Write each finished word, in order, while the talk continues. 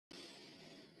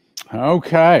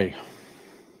Okay.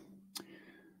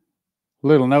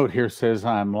 Little note here says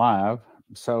I'm live.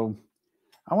 So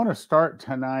I want to start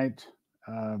tonight.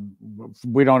 Um,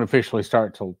 we don't officially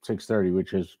start till 6:30,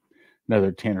 which is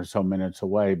another 10 or so minutes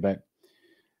away. But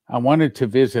I wanted to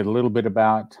visit a little bit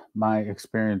about my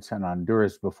experience in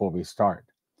Honduras before we start.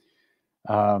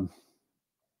 Um,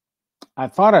 I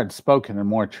thought I'd spoken in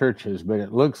more churches, but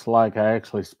it looks like I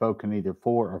actually spoke in either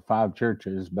 4 or 5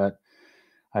 churches. But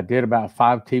I did about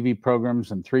 5 TV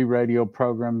programs and 3 radio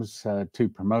programs to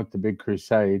promote the big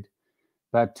crusade.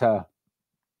 But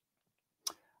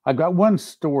I've got one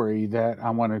story that I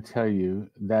want to tell you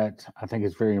that I think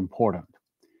is very important.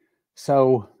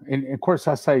 So, and of course,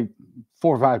 I say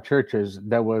 4 or 5 churches.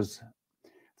 There was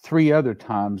 3 other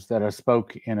times that I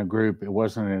spoke in a group. It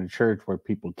wasn't in a church where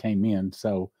people came in.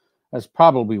 So that's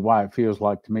probably why it feels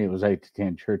like to me it was 8 to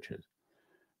 10 churches.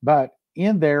 But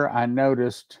in there, I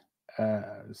noticed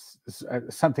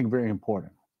something very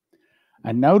important.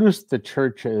 I noticed the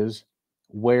churches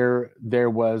where there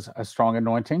was a strong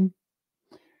anointing,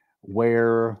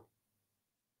 where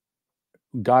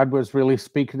God was really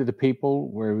speaking to the people,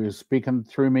 where He was speaking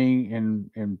through me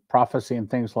in prophecy and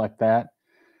things like that.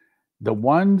 The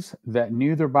ones that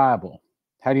knew their Bible,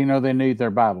 how do you know they knew their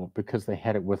Bible? Because they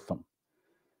had it with them.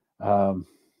 Um,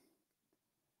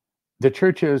 the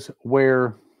churches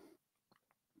where,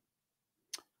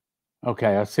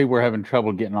 okay, I see we're having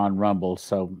trouble getting on Rumble,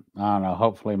 so I don't know.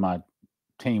 Hopefully, my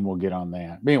team will get on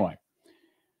that. But anyway,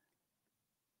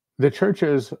 the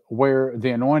churches where the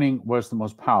anointing was the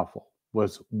most powerful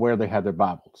was where they had their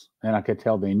Bibles, and I could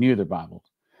tell they knew their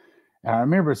Bibles. And I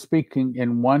remember speaking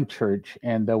in one church,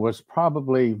 and there was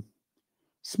probably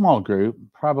small group,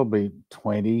 probably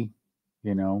 20,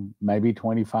 maybe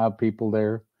 25 people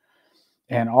there.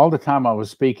 And all the time I was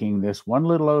speaking, this one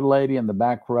little old lady in the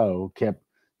back row kept,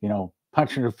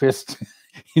 punching her fist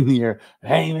in the air.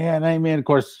 Amen, amen. Of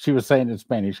course, she was saying in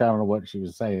Spanish. I don't know what she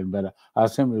was saying, but I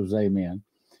assume it was amen.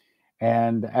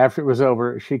 And after it was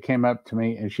over, she came up to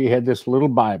me and she had this little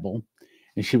Bible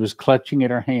and she was clutching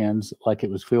in her hands like it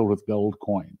was filled with gold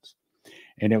coins.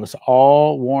 And it was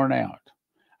all worn out.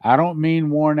 I don't mean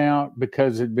worn out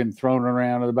because it had been thrown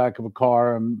around in the back of a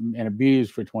car and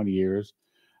abused for 20 years.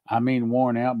 I mean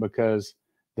worn out because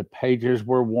the pages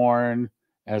were worn.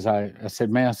 As I said,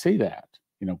 man, I see that.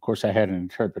 Of course, I had an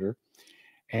interpreter.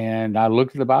 And I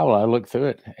looked at the Bible, I looked through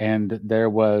it, and there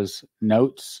was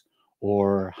notes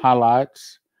or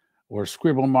highlights or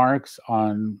scribble marks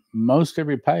on most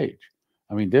every page.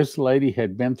 I mean, this lady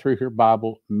had been through her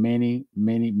Bible many,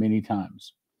 many, many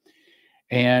times.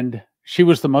 And she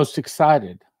was the most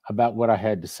excited about what I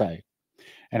had to say.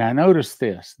 And I noticed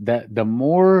this, that the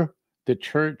more the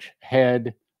church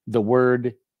had the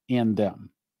word in them,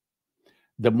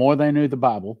 the more they knew the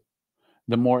Bible,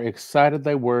 the more excited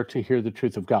they were to hear the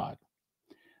truth of God.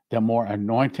 The more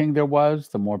anointing there was,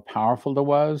 the more powerful there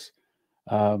was.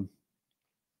 Um,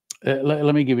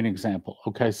 let me give you an example.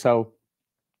 Okay, so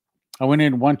I went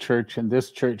in one church, and this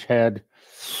church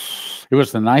it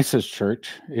was the nicest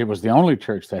church. It was the only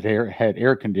church that had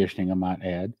air conditioning, I might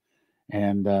add.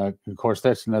 And of course,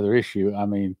 that's another issue. I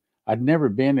mean, I'd never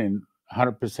been in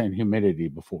 100% humidity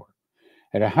before.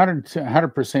 At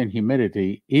 100%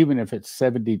 humidity, even if it's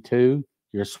 72,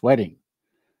 you're sweating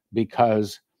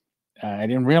because I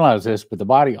didn't realize this, but the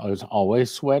body is always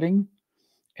sweating.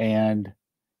 And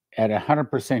at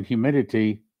 100%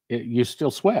 humidity, you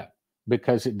still sweat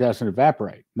because it doesn't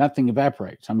evaporate. Nothing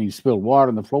evaporates. I mean, you spill water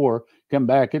on the floor, come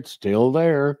back, it's still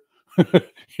there.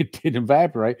 It didn't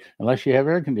evaporate unless you have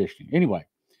air conditioning. Anyway,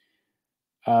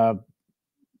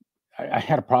 I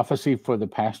had a prophecy for the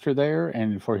pastor there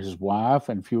and for his wife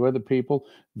and a few other people.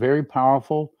 Very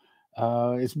powerful.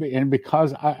 And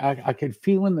because I could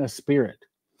feel in the spirit,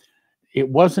 it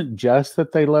wasn't just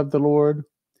that they loved the Lord,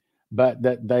 but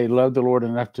that they loved the Lord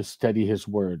enough to study His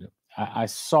Word. I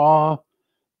saw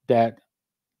that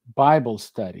Bible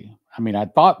study. I mean, I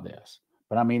thought this,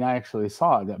 but I mean, I actually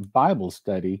saw that Bible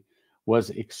study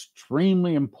was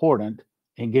extremely important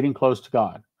in getting close to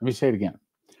God. Let me say it again.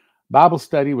 Bible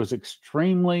study was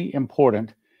extremely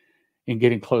important in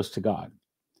getting close to God.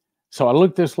 So I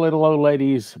looked at this little old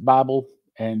lady's Bible,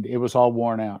 and it was all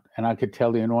worn out. And I could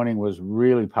tell the anointing was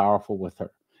really powerful with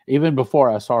her, even before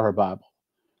I saw her Bible.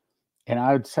 And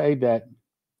I would say that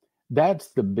that's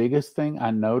the biggest thing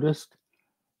I noticed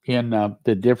in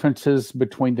the differences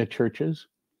between the churches.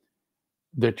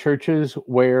 The churches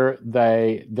where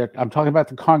I'm talking about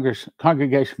the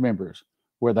congregation members,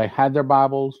 where they had their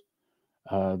Bibles,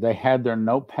 they had their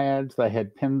notepads, they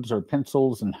had pens or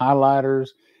pencils and highlighters,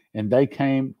 and they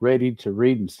came ready to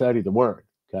read and study the Word.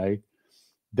 Okay.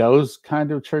 Those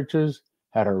kind of churches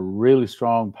had a really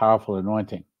strong, powerful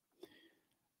anointing.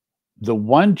 The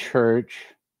one church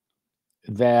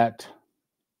that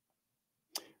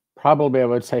probably I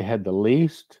would say had the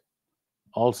least,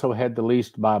 also had the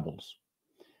least Bibles.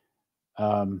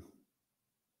 I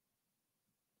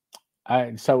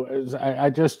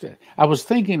was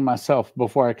thinking to myself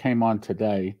before I came on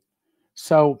today,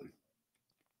 so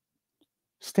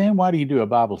Stan, why do you do a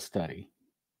Bible study?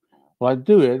 Well, I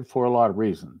do it for a lot of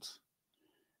reasons,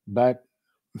 but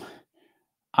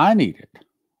I need it.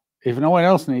 If no one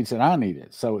else needs it, I need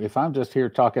it. So if I'm just here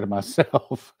talking to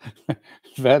myself,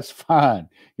 that's fine.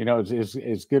 You know,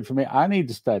 it's good for me. I need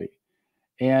to study.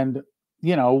 And,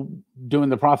 you know, doing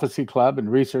the prophecy club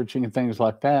and researching and things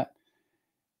like that,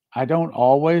 I don't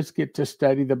always get to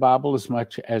study the Bible as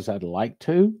much as I'd like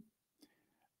to.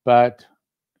 But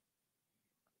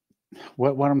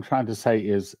what I'm trying to say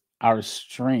is our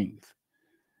strength,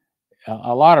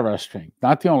 a lot of our strength,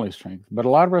 not the only strength, but a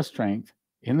lot of our strength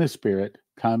in the Spirit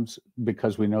comes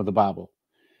because we know the Bible.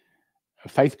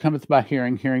 Faith cometh by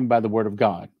hearing, hearing by the word of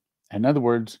God. In other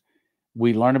words,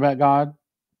 we learn about God,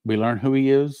 we learn who he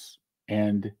is,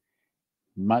 and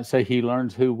you might say he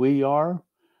learns who we are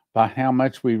by how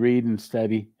much we read and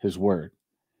study his word.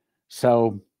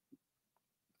 So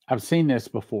I've seen this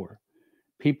before.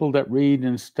 People that read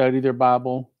and study their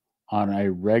Bible on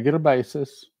a regular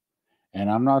basis, and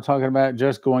I'm not talking about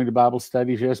just going to Bible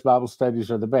studies. Yes, Bible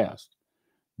studies are the best,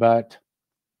 but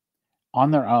on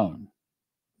their own,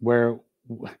 where,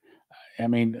 I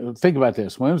mean, think about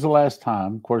this. When was the last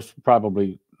time, of course,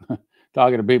 probably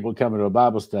talking to people coming to a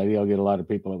Bible study, I'll get a lot of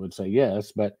people that would say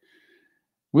yes, but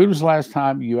when was the last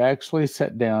time you actually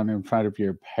sat down in front of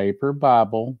your paper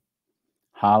Bible,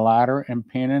 highlighter and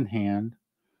pen in hand?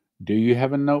 Do you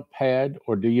have a notepad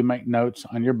or do you make notes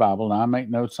on your Bible? Now, I make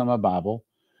notes on my Bible.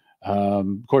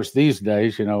 Of course, these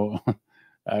days, you know,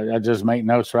 I just make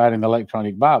notes right in the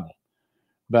electronic Bible.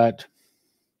 But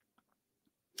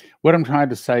what I'm trying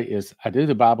to say is I do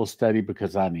the Bible study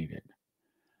because I need it.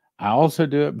 I also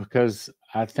do it because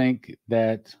I think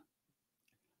that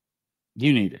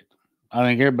you need it. I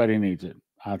think everybody needs it.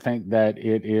 I think that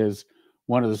it is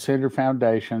one of the center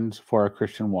foundations for a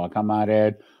Christian walk. I might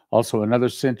add also another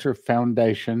center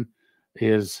foundation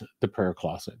is the prayer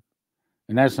closet.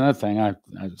 And that's another thing.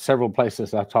 Several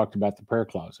places I talked about the prayer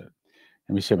closet.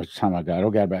 Let me see how much time I got.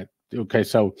 Okay,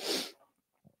 so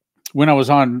when I was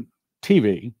on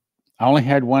TV, I only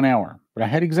had 1 hour, but I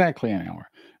had exactly an hour.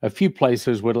 A few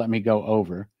places would let me go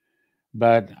over,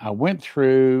 but I went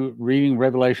through reading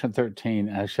Revelation 13.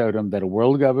 And I showed them that a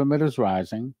world government is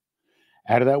rising.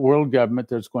 Out of that world government,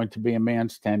 there's going to be a man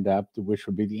stand up, which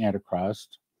would be the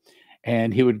Antichrist,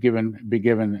 and it was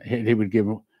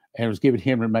given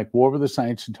him to make war with the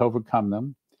saints and to overcome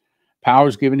them. Power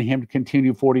is given to him to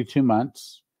continue 42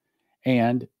 months,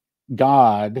 and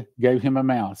God gave him a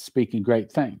mouth speaking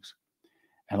great things.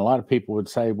 And a lot of people would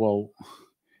say, well,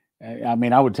 I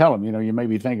mean, I would tell them, you know, you may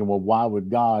be thinking, well, why would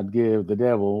God give the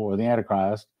devil or the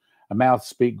Antichrist a mouth to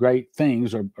speak great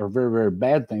things or very, very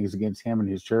bad things against him and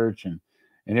his church and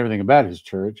everything about his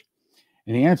church?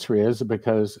 And the answer is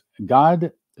because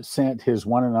God sent his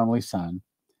one and only Son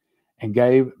and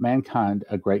gave mankind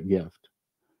a great gift.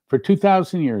 For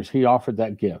 2,000 years, he offered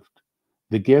that gift,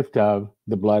 the gift of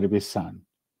the blood of his Son,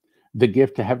 the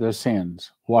gift to have their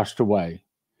sins washed away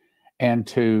and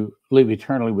to live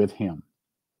eternally with him.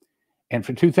 And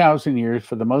for 2,000 years,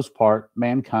 for the most part,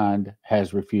 mankind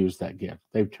has refused that gift.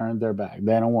 They've turned their back.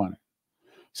 They don't want it.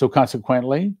 So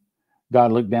consequently,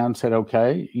 God looked down and said,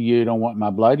 okay, you don't want my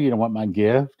blood. You don't want my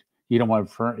gift. You don't want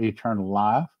eternal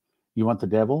life. You want the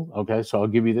devil? Okay, so I'll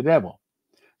give you the devil.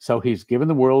 So he's given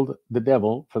the world the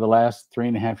devil for the last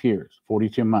 3.5 years,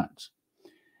 42 months.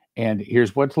 And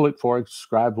here's what to look for. It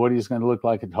described what he's going to look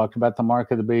like. It talked about the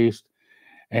mark of the beast.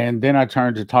 And then I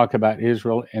turned to talk about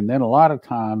Israel. And then a lot of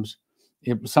times,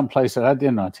 some place that I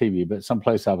didn't on TV, but some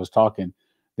place I was talking,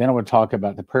 then I would talk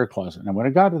about the prayer closet. And when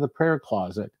I got to the prayer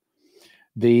closet,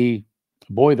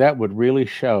 that would really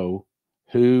show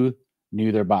who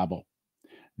knew their Bible.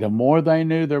 The more they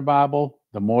knew their Bible,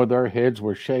 the more their heads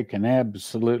were shaking.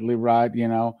 Absolutely right. You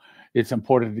know, it's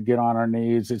important to get on our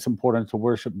knees. It's important to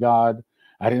worship God.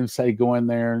 I didn't say go in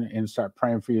there and start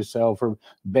praying for yourself or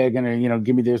begging or, you know,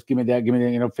 give me this, give me that,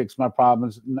 you know, fix my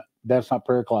problems. That's not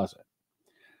prayer closet.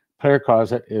 Prayer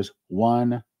closet is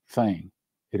one thing.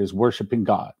 It is worshiping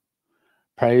God.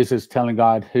 Praise is telling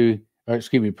God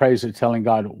praise is telling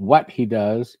God what he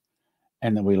does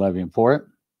and that we love him for it.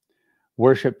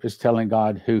 Worship is telling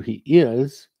God who he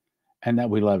is and that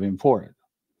we love him for it.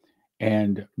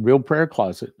 And real prayer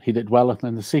closet, he that dwelleth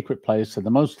in the secret place of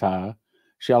the Most High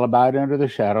shall abide under the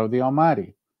shadow of the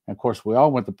Almighty. And of course, we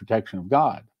all want the protection of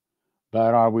God,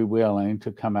 but are we willing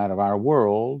to come out of our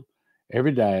world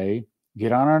every day,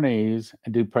 get on our knees,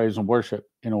 and do praise and worship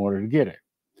in order to get it?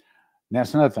 And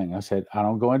that's another thing. I said, I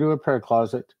don't go into a prayer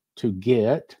closet to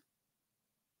get.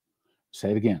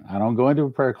 Say it again. I don't go into a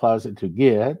prayer closet to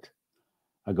get.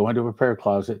 I go into a prayer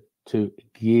closet to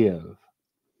give.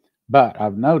 But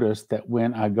I've noticed that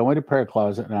when I go into a prayer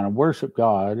closet and I worship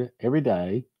God every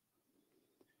day,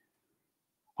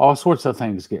 all sorts of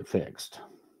things get fixed.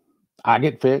 I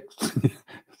get fixed.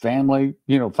 Family,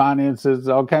 finances,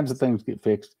 all kinds of things get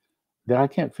fixed that I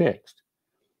can't fix.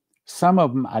 Some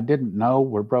of them I didn't know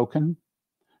were broken.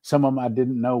 Some of them I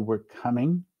didn't know were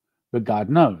coming, but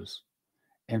God knows.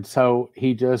 And so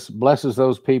he just blesses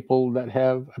those people that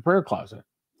have a prayer closet.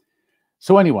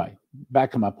 So anyway,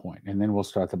 back to my point, and then we'll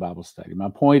start the Bible study. My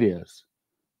point is,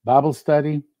 Bible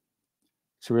study,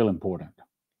 it's real important.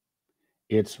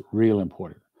 It's real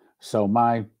important. So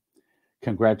my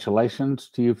congratulations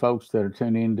to you folks that are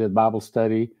tuning into the Bible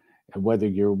study, whether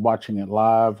you're watching it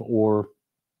live or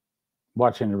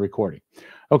watching the recording.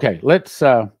 Okay, let's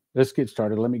get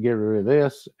started. Let me get rid of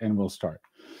this and we'll start.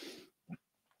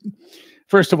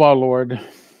 First of all, Lord,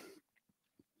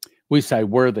 we say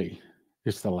worthy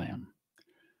is the Lamb.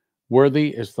 Worthy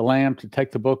is the Lamb to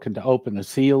take the book and to open the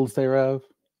seals thereof.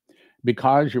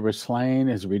 Because you were slain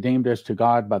as redeemed us to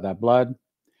God by thy blood,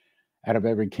 out of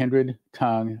every kindred,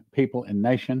 tongue, people, and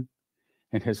nation,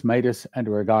 and has made us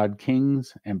unto our God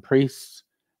kings and priests,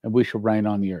 and we shall reign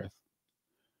on the earth.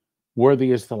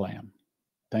 Worthy is the Lamb.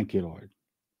 Thank you, Lord.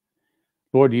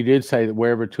 Lord, you did say that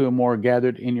wherever two or more are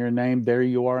gathered in your name, there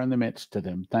you are in the midst of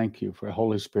them. Thank you for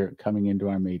Holy Spirit coming into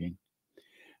our meeting.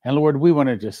 And Lord, we want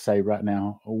to just say right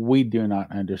now, we do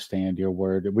not understand your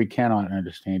word. We cannot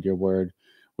understand your word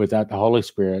without the Holy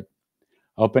Spirit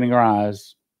opening our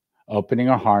eyes, opening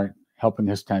our heart, helping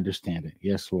us to understand it.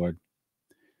 Yes, Lord.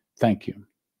 Thank you.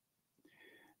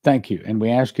 Thank you. And we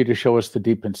ask you to show us the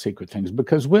deep and secret things,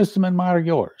 because wisdom and might are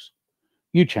yours.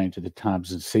 You change the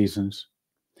times and seasons.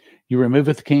 You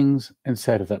removeth kings and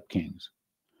setteth up kings.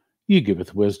 You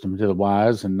giveth wisdom to the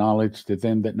wise and knowledge to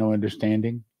them that know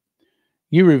understanding.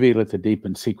 You revealeth the deep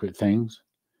and secret things.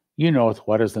 You knoweth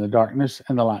what is in the darkness,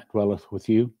 and the light dwelleth with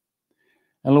you.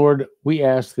 And Lord, we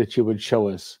ask that you would show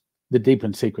us the deep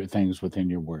and secret things within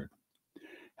your word.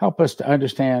 Help us to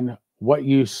understand what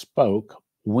you spoke,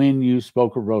 when you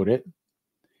spoke or wrote it,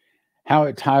 how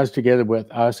it ties together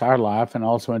with us, our life, and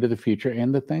also into the future,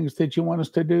 and the things that you want us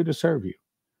to do to serve you.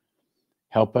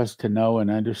 Help us to know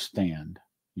and understand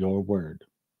your word.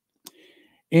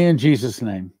 In Jesus'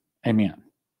 name, amen.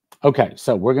 Okay,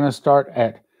 so we're going to start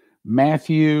at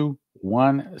Matthew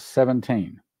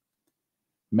 1:17.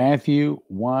 Matthew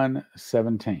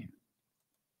 1:17.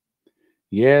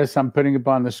 Yes, I'm putting it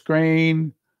on the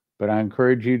screen, but I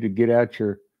encourage you to get out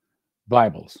your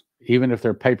Bibles, even if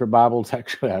they're paper Bibles.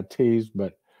 Actually, I tease,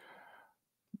 but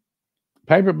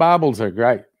paper Bibles are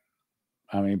great.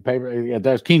 I mean, paper,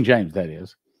 that's King James, that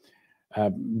is.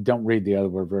 Don't read the other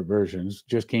versions,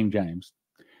 just King James.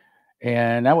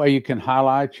 And that way you can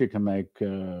highlight, you can make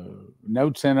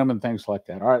notes in them and things like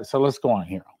that. All right, so let's go on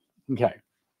here. Okay.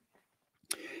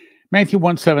 Matthew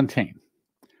 1:17.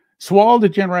 So all the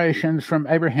generations from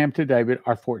Abraham to David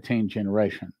are 14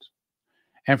 generations.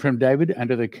 And from David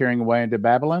unto the carrying away into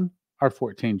Babylon are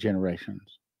 14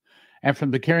 generations. And from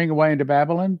the carrying away into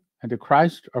Babylon unto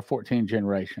Christ are 14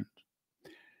 generations.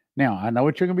 Now, I know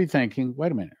what you're going to be thinking.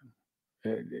 Wait a minute.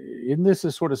 Isn't this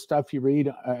the sort of stuff you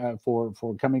read for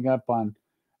coming up on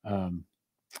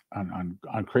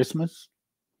Christmas?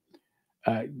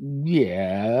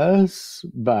 Yes,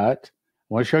 but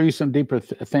I want to show you some deeper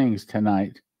things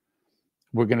tonight.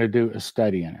 We're going to do a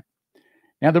study in it.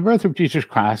 Now, the birth of Jesus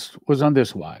Christ was on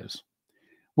this wise.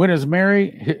 When his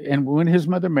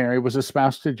mother Mary was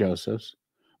espoused to Joseph,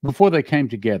 before they came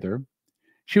together,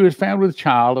 she was found with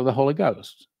child of the Holy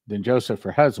Ghost. Then Joseph,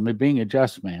 her husband, being a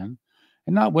just man,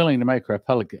 and not willing to make her a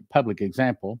public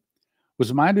example,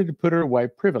 was minded to put her away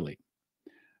privily.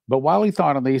 But while he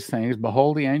thought on these things,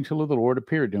 behold, the angel of the Lord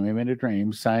appeared to him in a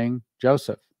dream, saying,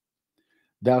 Joseph,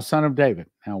 thou son of David.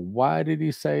 Now, why did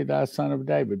he say thou son of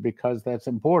David? Because that's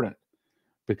important.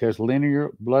 Because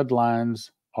linear bloodlines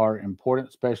are important,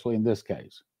 especially in this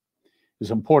case. It's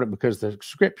important because the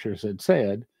scriptures had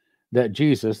said that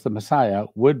Jesus, the Messiah,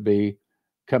 would be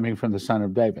coming from the son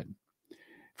of David.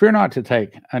 Fear not to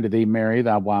take unto thee Mary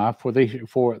thy wife, for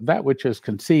that which is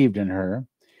conceived in her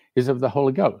is of the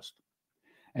Holy Ghost.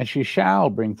 And she shall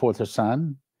bring forth a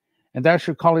son, and thou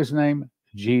shalt call his name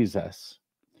Jesus,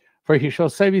 for he shall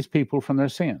save his people from their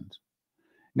sins.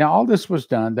 Now all this was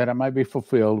done that it might be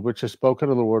fulfilled, which is spoken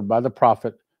of the Lord by the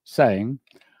prophet, saying,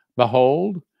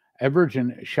 Behold, a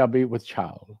virgin shall be with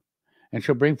child, and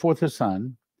shall bring forth a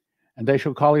son, and they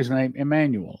shall call his name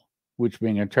Emmanuel, which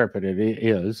being interpreted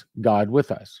is God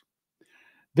with us.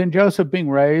 Then Joseph, being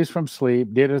raised from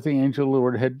sleep, did as the angel of the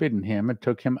Lord had bidden him,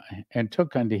 and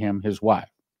took unto him his wife,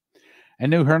 and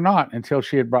knew her not until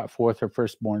she had brought forth her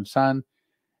firstborn son,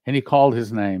 and he called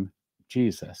his name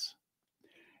Jesus.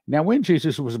 Now, when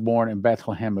Jesus was born in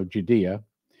Bethlehem of Judea,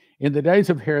 in the days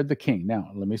of Herod the king. Now,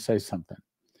 let me say something.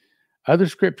 Other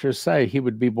scriptures say he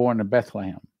would be born in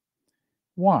Bethlehem.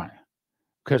 Why?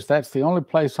 Because that's the only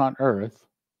place on earth,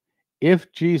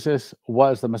 if Jesus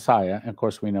was the Messiah, and of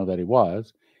course we know that he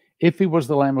was, if he was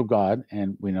the Lamb of God,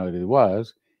 and we know that he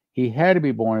was, he had to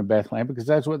be born in Bethlehem because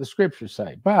that's what the scriptures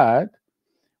say. But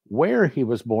where he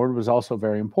was born was also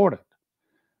very important.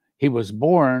 He was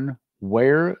born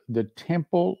where the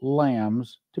temple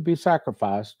lambs to be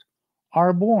sacrificed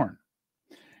are born.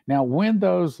 Now, when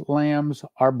those lambs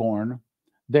are born,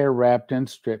 they're wrapped in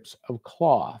strips of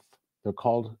cloth. They're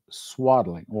called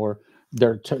swaddling, or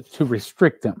they're to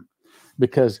restrict them,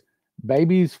 because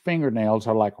babies' fingernails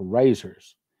are like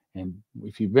razors. And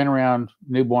if you've been around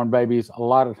newborn babies, a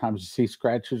lot of times you see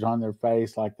scratches on their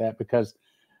face like that because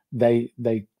they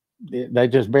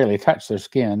just barely touch their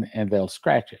skin and they'll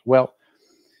scratch it. Well,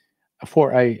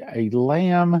 for a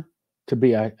lamb to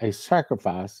be a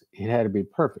sacrifice, it had to be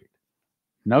perfect.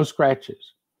 No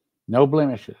scratches, no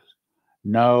blemishes,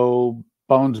 no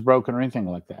bones broken or anything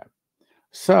like that.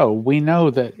 So we know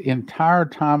that the entire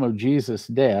time of Jesus'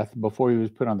 death, before he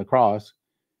was put on the cross,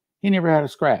 he never had a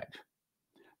scratch.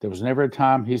 There was never a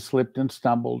time he slipped and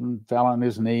stumbled and fell on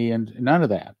his knee, and none of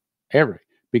that, ever,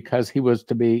 because he was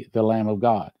to be the Lamb of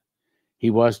God. He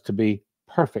was to be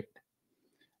perfect.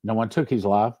 No one took his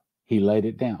life. He laid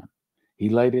it down. He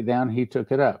laid it down. He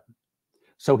took it up.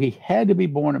 So he had to be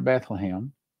born in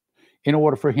Bethlehem in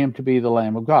order for him to be the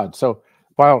Lamb of God. So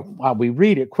while we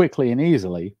read it quickly and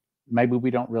easily, maybe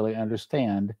we don't really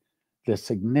understand the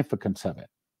significance of it.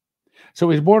 So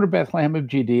he was born in Bethlehem of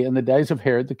Judea in the days of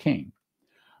Herod the king.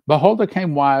 Behold, there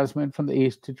came wise men from the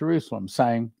east to Jerusalem,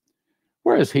 saying,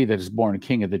 Where is he that is born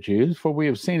King of the Jews? For we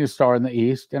have seen his star in the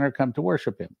east and are come to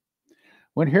worship him.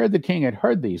 When Herod the king had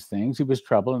heard these things, he was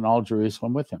troubled, and all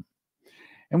Jerusalem with him.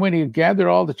 And when he had gathered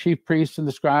all the chief priests and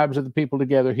the scribes of the people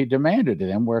together, he demanded of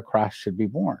them where Christ should be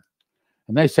born.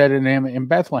 And they said unto him, In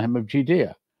Bethlehem of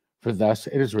Judea, for thus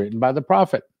it is written by the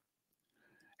prophet,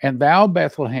 And thou,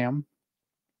 Bethlehem,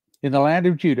 in the land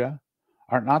of Judah,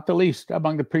 art not the least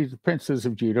among the princes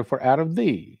of Judah, for out of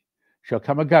thee shall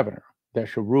come a governor that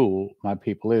shall rule my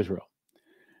people Israel.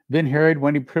 Then Herod,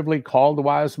 when he privily called the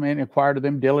wise men, inquired of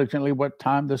them diligently what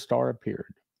time the star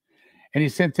appeared. And he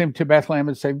sent them to Bethlehem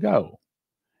and said, Go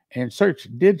and search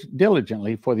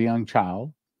diligently for the young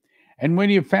child. And when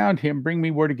you have found him, bring me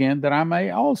word again, that I may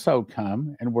also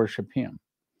come and worship him.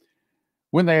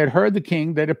 When they had heard the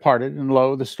king, they departed, and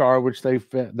lo, the star which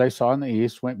they saw in the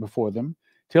east went before them,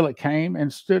 till it came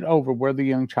and stood over where the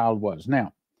young child was.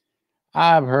 Now,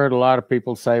 I've heard a lot of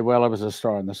people say, well, it was a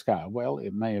star in the sky. Well,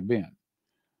 it may have been.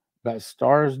 But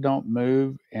stars don't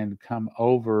move and come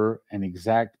over an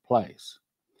exact place.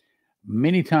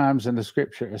 Many times in the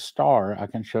scripture, a star, I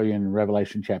can show you in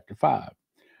Revelation chapter 5.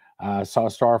 I saw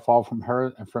a star fall from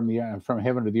heaven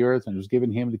to the earth, and it was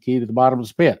given him the key to the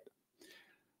bottomless pit.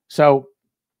 So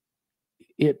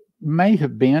it may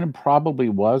have been, probably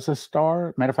was a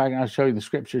star. Matter of fact, I'll show you the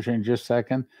scriptures in just a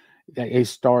second. A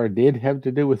star did have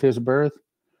to do with his birth,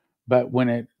 but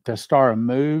when the star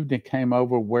moved and came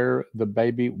over where the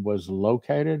baby was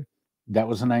located, that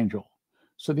was an angel.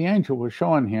 So the angel was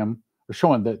showing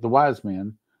the wise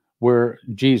men where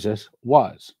Jesus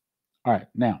was. All right,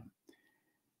 now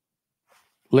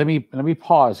let me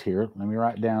pause here. Let me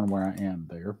write down where I am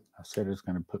there. I said it's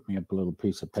going to put me up a little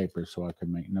piece of paper so I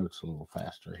can make notes a little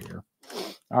faster here.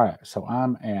 All right, so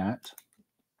I'm at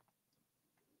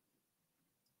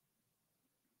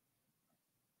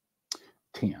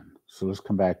 10. So let's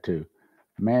come back to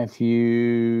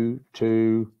Matthew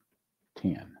 2:10.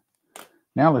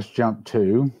 Now let's jump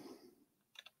to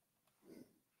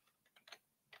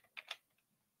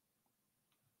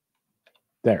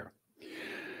there.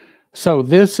 So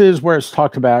this is where it's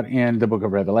talked about in the book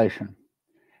of Revelation.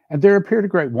 And there appeared a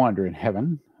great wonder in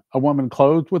heaven, a woman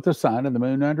clothed with the sun and the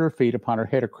moon under her feet, upon her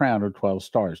head a crown of 12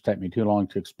 stars. Take me too long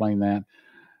to explain that,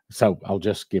 so I'll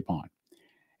just skip on.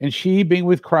 And she, being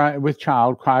with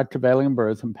child, cried, travailing in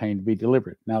birth and pain to be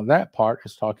delivered. Now that part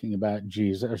is talking about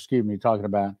talking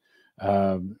about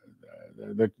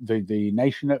the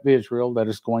nation of Israel that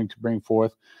is going to bring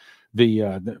forth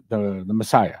the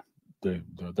Messiah,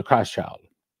 the Christ child.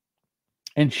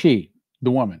 And she,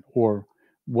 the woman, or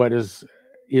what is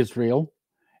Israel,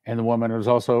 and the woman was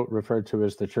also referred to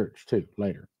as the church too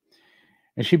later.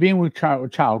 And she, being with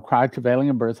child, cried, travailing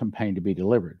in birth and pain to be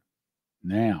delivered.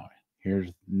 Now, here's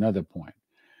another point.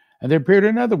 And there appeared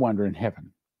another wonder in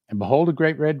heaven, and behold, a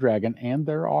great red dragon, and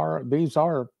these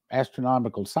are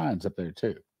astronomical signs up there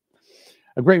too.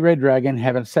 A great red dragon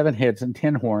having 7 heads and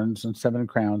 10 horns and 7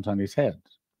 crowns on his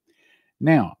heads.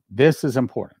 Now, this is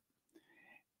important.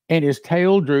 And his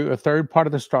tail drew a third part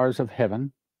of the stars of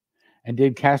heaven and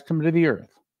did cast them to the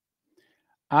earth.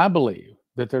 I believe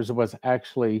that there's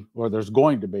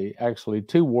going to be actually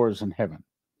 2 wars in heaven.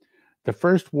 The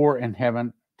first war in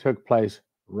heaven took place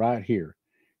right here.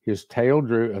 His tail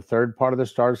drew a third part of the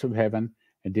stars of heaven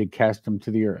and did cast them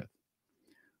to the earth.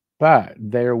 But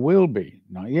there will be,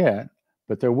 not yet,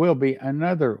 but there will be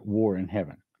another war in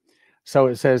heaven. So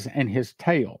it says, and his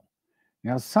tail.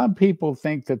 Now, some people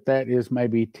think that that is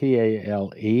maybe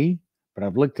T-A-L-E, but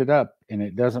I've looked it up and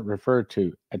it doesn't refer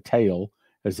to a tail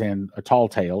as in a tall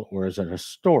tale or as in a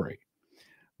story.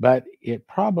 But it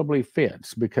probably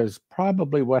fits, because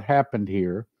probably what happened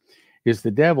here is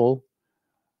the devil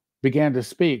began to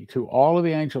speak to all of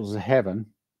the angels of heaven,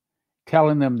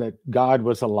 telling them that God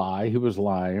was a lie, he was a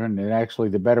liar, and that actually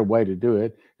the better way to do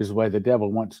it is the way the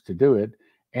devil wants to do it.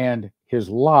 And his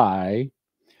lie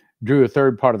drew a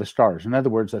third part of the stars. In other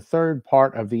words, a third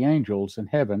part of the angels in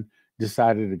heaven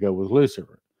decided to go with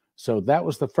Lucifer. So that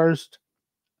was the first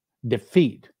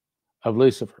defeat of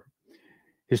Lucifer.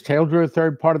 His tail drew a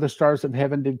third part of the stars of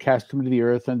heaven, did cast him to the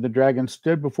earth, and the dragon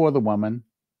stood before the woman.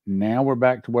 Now we're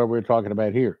back to where we're talking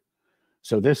about here.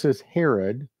 So this is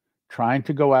Herod trying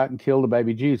to go out and kill the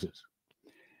baby Jesus.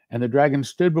 And the dragon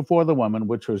stood before the woman,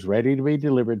 which was ready to be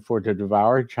delivered for to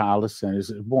devour her child as soon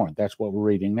as it was born. That's what we're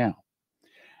reading now.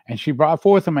 And she brought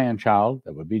forth a man-child,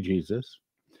 that would be Jesus,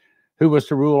 who was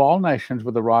to rule all nations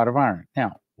with a rod of iron.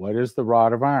 Now, what is the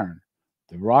rod of iron?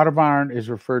 The rod of iron is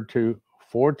referred to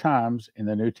 4 times in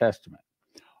the New Testament.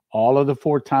 All of the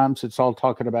 4 times, it's all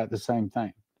talking about the same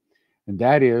thing. And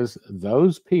that is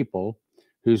those people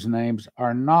whose names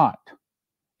are not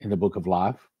in the book of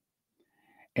life,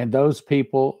 and those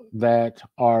people that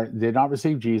did not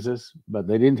receive Jesus, but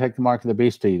they didn't take the mark of the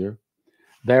beast either.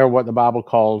 They are what the Bible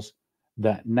calls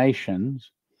the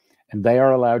nations, and they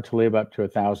are allowed to live up to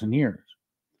 1,000 years.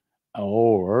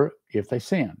 Or if they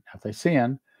sin.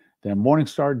 Then a morning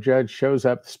star judge shows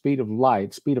up, the speed of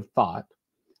light, speed of thought,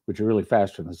 which is really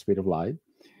faster than the speed of light,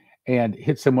 and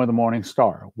hits them with a morning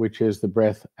star, which is the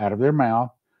breath out of their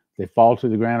mouth. They fall to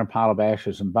the ground, a pile of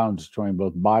ashes and bones, destroying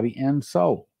both body and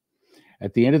soul.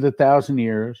 At the end of the 1,000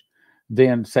 years,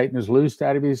 then Satan is loosed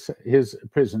out of his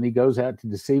prison. He goes out to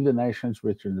deceive the nations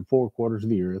which are in the 4 quarters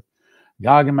of the earth,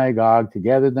 Gog and Magog, to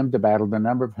gather them to battle, the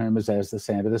number of whom is as the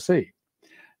sand of the sea.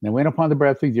 And they went upon the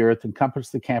breadth of the earth, and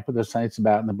compassed the camp of the saints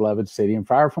about in the beloved city, and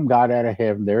fire from God out of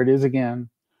heaven, there it is again,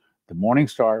 the morning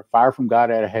star, fire from God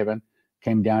out of heaven,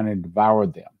 came down and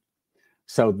devoured them.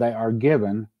 So they are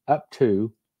given up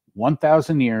to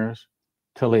 1,000 years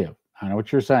to live. I know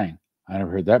what you're saying. I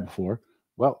never heard that before.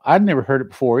 Well, I'd never heard it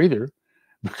before either,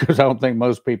 because I don't think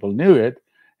most people knew it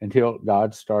until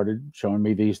God started showing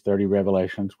me these 30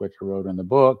 revelations, which I wrote in the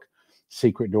book,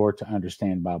 Secret Door to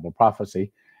Understand Bible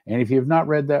Prophecy. And if you've not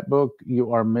read that book,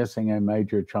 you are missing a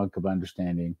major chunk of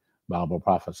understanding Bible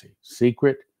prophecy.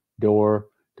 Secret Door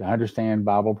to Understand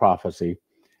Bible Prophecy.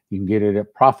 You can get it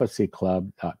at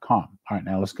prophecyclub.com. All right,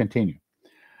 now let's continue.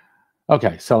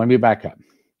 Okay, so let me back up.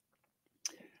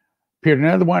 Appeared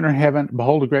another wonder in heaven.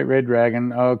 Behold, a great red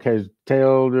dragon. Okay,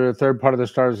 tail to the third part of the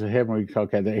stars of heaven.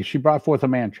 Okay, she brought forth a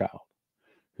man-child,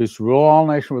 who's to rule all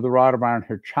nations with a rod of iron.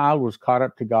 Her child was caught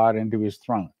up to God into his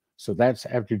throne. So that's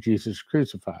after Jesus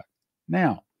crucified.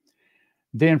 Now,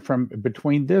 then from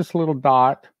between this little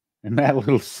dot and that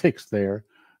little 6 there,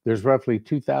 there's roughly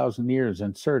 2,000 years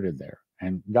inserted there.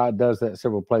 And God does that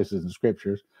several places in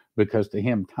scriptures, because to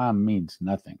him, time means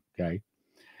nothing, okay?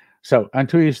 So,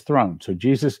 unto his throne. So,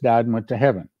 Jesus died and went to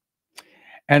heaven.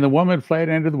 And the woman fled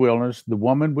into the wilderness. The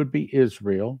woman would be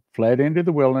Israel, fled into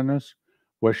the wilderness,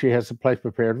 where she has a place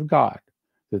prepared of God,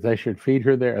 that they should feed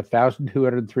her there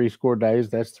 1,260 days.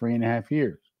 That's 3.5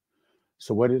 years.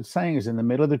 So, what it's saying is, in the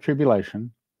middle of the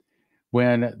tribulation,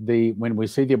 when we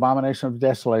see the abomination of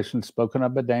desolation spoken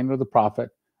of by Daniel the prophet,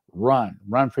 run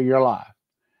for your life.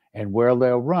 And where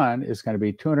they'll run is going to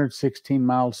be 216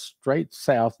 miles straight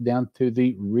south down to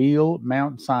the real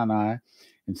Mount Sinai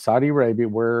in Saudi Arabia,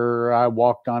 where I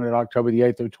walked on it October the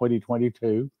 8th of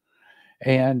 2022.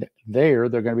 And there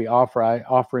they're going to be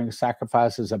offering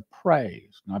sacrifices of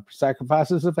praise, not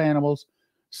sacrifices of animals,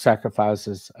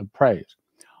 sacrifices of praise.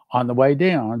 On the way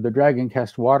down, the dragon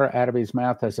cast water out of his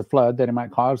mouth as a flood, that it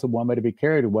might cause the woman to be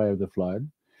carried away of the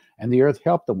flood. And the earth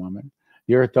helped the woman.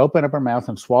 The earth opened up her mouth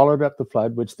and swallowed up the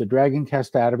flood, which the dragon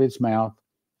cast out of its mouth.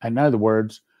 In other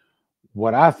words,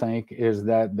 what I think is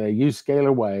that they use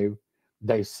scalar wave.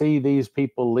 They see these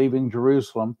people leaving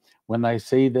Jerusalem when they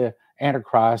see the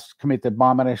Antichrist commit the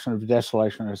abomination of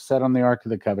desolation or set on the Ark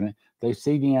of the Covenant. They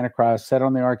see the Antichrist set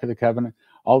on the Ark of the Covenant.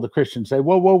 All the Christians say,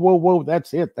 whoa, whoa, whoa, whoa,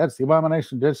 that's it. That's the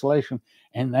abomination of desolation.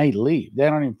 And they leave. They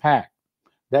don't even pack.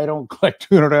 They don't collect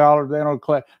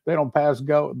 $200. They don't pass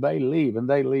go. They leave, and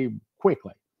they leave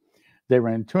quickly. They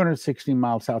ran 260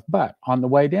 miles south. But on the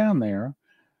way down there,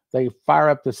 they fire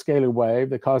up the scalar wave.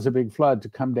 They cause a big flood to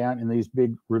come down in these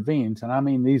big ravines. And I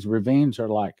mean, these ravines are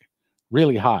like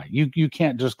really high. You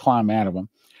can't just climb out of them.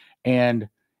 And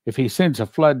if he sends a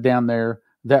flood down there,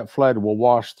 that flood will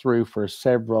wash through for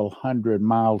several hundred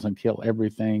miles and kill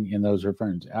everything in those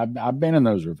ravines. I've been in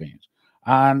those ravines.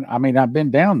 I mean, I've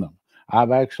been down them.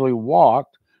 I've actually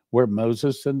walked where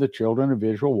Moses and the children of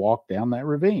Israel walked down that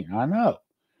ravine. I know.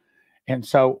 And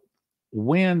so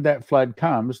when that flood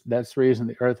comes, that's the reason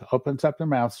the earth opens up their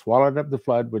mouth, swallowed up the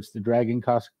flood, which the dragon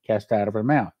cast out of her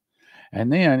mouth. And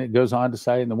then it goes on to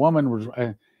say, and the woman was,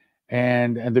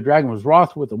 and the dragon was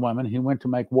wroth with the woman. He went to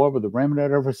make war with the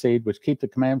remnant of her seed, which keep the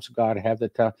commandments of God, have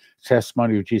the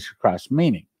testimony of Jesus Christ.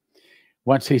 Meaning,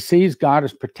 once he sees God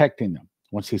is protecting them,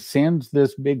 once he sends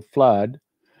this big flood,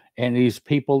 and these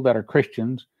people that are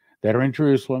Christians that are in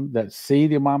Jerusalem that see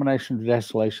the abomination of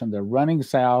desolation, they're running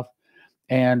south,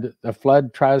 and the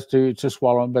flood tries to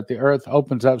swallow them, but the earth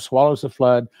opens up, swallows the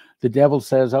flood. The devil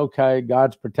says, okay,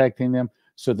 God's protecting them.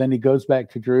 So then he goes back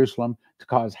to Jerusalem to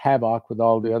cause havoc with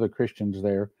all the other Christians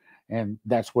there. And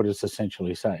that's what it's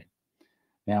essentially saying.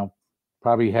 Now,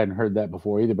 probably hadn't heard that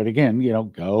before either. But again,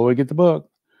 go and get the book,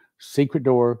 Secret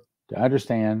Door to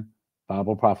Understand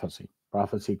Bible Prophecy,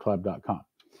 prophecyclub.com.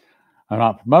 I'm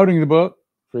not promoting the book.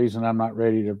 For the reason I'm not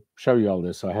ready to show you all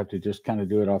this, so I have to just kind of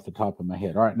do it off the top of my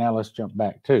head. All right, now let's jump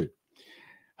back to,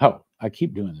 I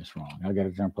keep doing this wrong. I got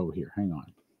to jump over here. Hang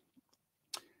on.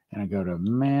 And I go to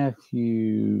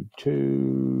Matthew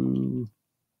 2:10.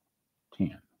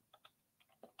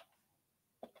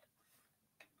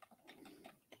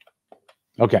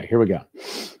 Okay, here we go.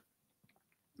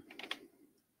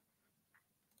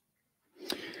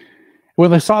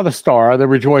 When they saw the star, they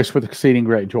rejoiced with exceeding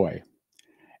great joy.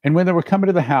 And when they were coming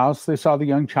to the house, they saw the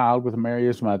young child with Mary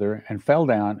his mother, and fell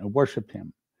down and worshipped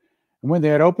him. And when they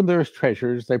had opened their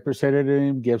treasures, they presented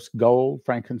him gifts, gold,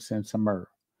 frankincense, and myrrh.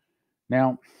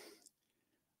 Now,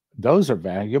 those are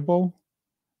valuable,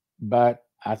 but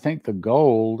I think the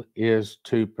gold is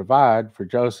to provide for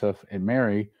Joseph and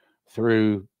Mary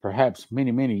through perhaps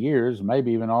many, many years,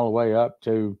 maybe even all the way up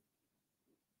to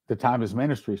the time his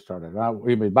ministry started.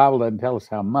 The Bible doesn't tell us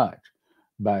how much,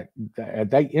 but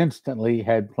they instantly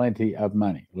had plenty of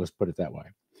money. Let's put it that way.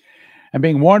 And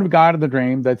being warned of God in the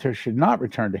dream that they should not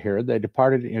return to Herod, they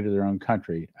departed into their own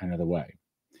country another way.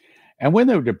 And when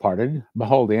they were departed,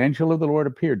 behold, the angel of the Lord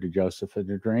appeared to Joseph in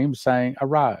a dream, saying,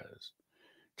 Arise,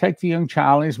 take the young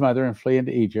child and his mother, and flee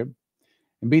into Egypt,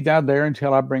 and be thou there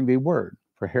until I bring thee word.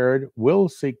 For Herod will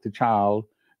seek the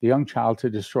young child, to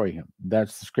destroy him.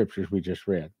 That's the scriptures we just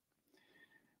read.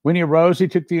 When he arose, he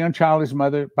took the young child and his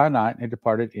mother by night and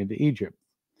departed into Egypt,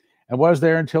 and was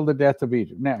there until the death of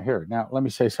Egypt. Now, let me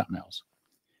say something else.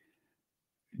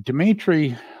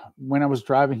 Dimitri, when I was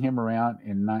driving him around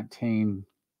in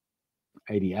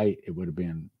 1988, it would have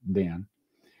been then.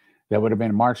 That would have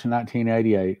been March of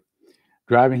 1988.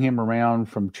 Driving him around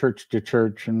from church to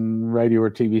church and radio or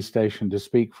TV station to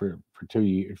speak for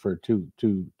 2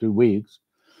 weeks.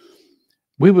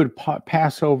 We would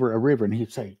pass over a river, and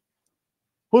he'd say,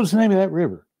 "What was the name of that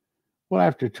river?" Well,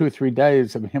 after 2 or 3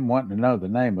 days of him wanting to know the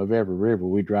name of every river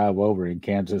we drive over in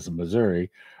Kansas and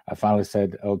Missouri, I finally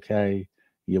said, "Okay,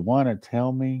 you want to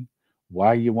tell me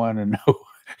why you want to know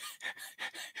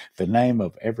the name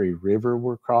of every river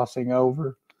we're crossing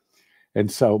over?" And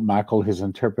so Michael, his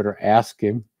interpreter, asked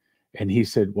him, and he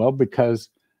said, "Well, because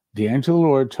the angel of the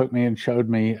Lord took me and showed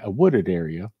me a wooded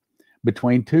area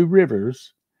between 2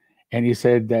 rivers, and he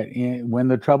said that when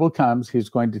the trouble comes, he's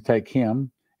going to take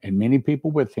him and many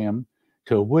people with him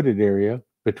to a wooded area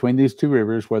between these 2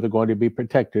 rivers where they're going to be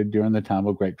protected during the time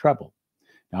of great trouble."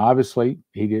 Now, obviously,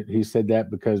 he said that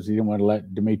because he didn't want to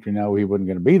let Dimitri know he wasn't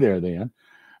going to be there then,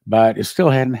 but it still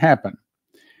hadn't happened.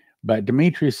 But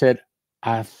Dimitri said,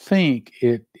 "I think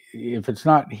if it's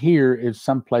not here, it's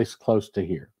someplace close to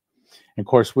here." And of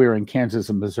course, we were in Kansas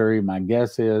and Missouri. My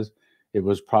guess is it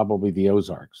was probably the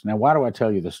Ozarks. Now, why do I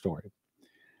tell you the story?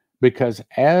 Because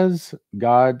as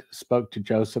God spoke to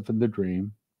Joseph in the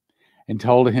dream and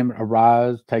told him,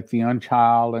 "Arise, take the young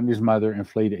child and his mother and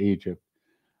flee to Egypt,"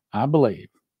 I believe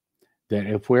that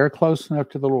if we're close enough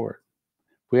to the Lord,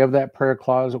 if we have that prayer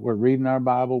closet, we're reading our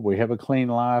Bible, we have a clean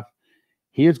life,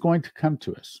 He is going to come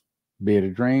to us, be it a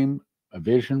dream, a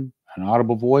vision, an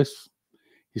audible voice.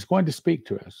 He's going to speak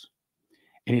to us,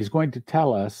 and He's going to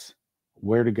tell us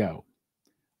where to go.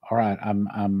 All right,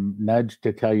 I'm nudged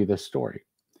to tell you this story.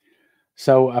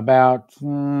 So about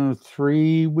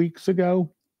 3 weeks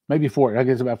ago, maybe 4, I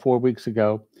guess about 4 weeks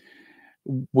ago,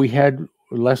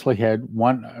 Leslie had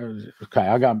one. Okay,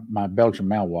 I got my Belgian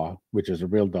Malinois, which is a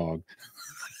real dog.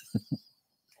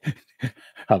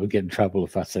 I would get in trouble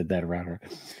if I said that around her.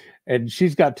 And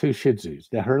she's got 2 Shih Tzus.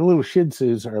 Now, her little Shih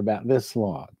Tzus are about this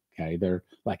long. Okay, they're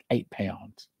like 8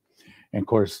 pounds. And of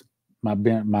course, my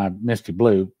Misty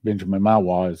Blue, Benjamin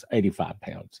Malinois, is 85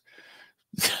 pounds.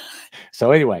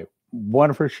 So anyway, one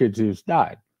of her Shih Tzus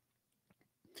died.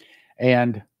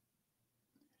 And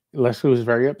Leslie was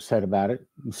very upset about it.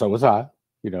 And so was I.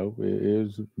 It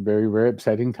was a very, very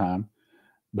upsetting time.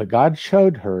 But God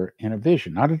showed her in a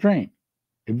vision, not a dream,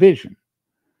 a vision.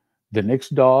 The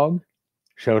next dog,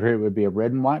 showed her it would be a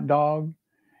red and white dog.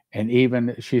 And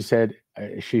even she said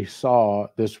she saw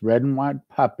this red and white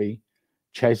puppy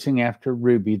chasing after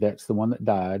Ruby. That's the one that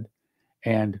died.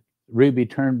 And Ruby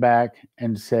turned back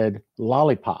and said,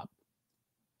 "Lollipop,"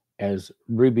 as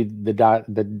Ruby, the dog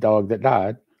that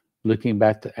died, looking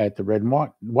back at the red and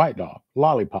white dog,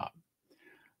 "Lollipop."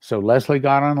 So Leslie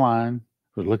got online,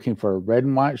 was looking for a red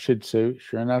and white Shih Tzu.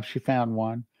 Sure enough, she found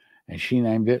one, and she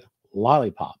named it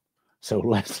Lollipop. So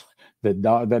Leslie, the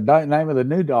name of the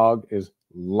new dog is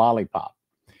Lollipop.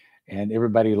 And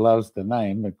everybody loves the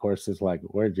name. Of course, it's like,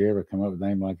 where'd you ever come up with a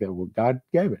name like that? Well, God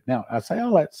gave it. Now, I say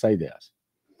all that to say this.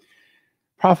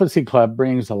 Prophecy Club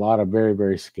brings a lot of very,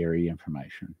 very scary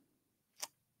information.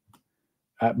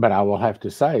 But I will have to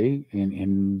say,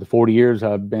 in the 40 years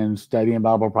I've been studying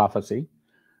Bible prophecy,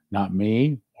 not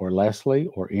me or Leslie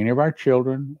or any of our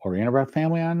children or any of our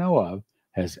family I know of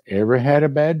has ever had a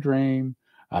bad dream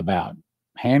about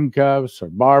handcuffs or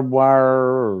barbed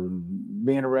wire or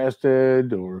being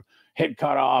arrested or head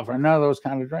cut off or none of those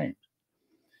kind of dreams.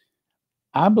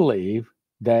 I believe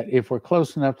that if we're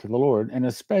close enough to the Lord, and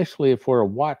especially if we're a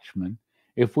watchman,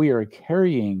 if we are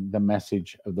carrying the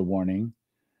message of the warning,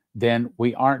 then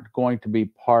we aren't going to be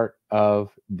part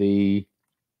of the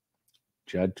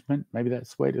judgment. Maybe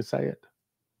that's the way to say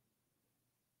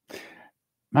it.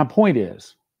 My point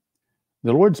is,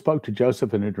 the Lord spoke to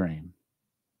Joseph in a dream,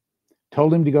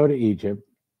 told him to go to Egypt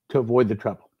to avoid the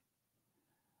trouble.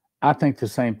 I think the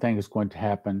same thing is going to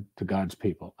happen to God's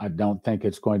people. I don't think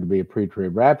it's going to be a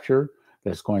pre-trib rapture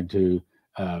that's going to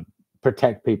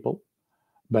protect people.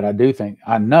 But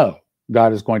I know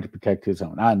God is going to protect his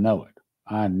own. I know it.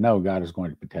 I know God is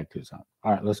going to protect his own.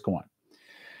 All right, let's go on.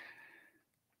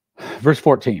 Verse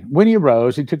 14. When he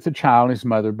arose, he took the child and his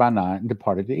mother by night and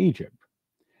departed to Egypt.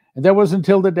 And that was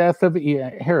until the death of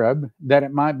Herod, that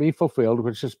it might be fulfilled,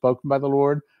 which is spoken by the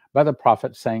Lord by the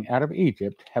prophet, saying, "Out of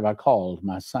Egypt have I called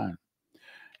my son."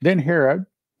 Then Herod,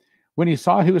 when he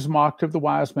saw he was mocked of the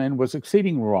wise men, was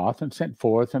exceeding wroth, and sent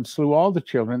forth and slew all the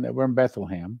children that were in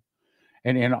Bethlehem,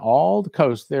 and in all the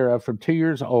coast thereof from 2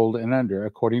 years old and under,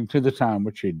 according to the time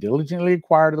which he diligently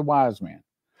acquired of the wise men.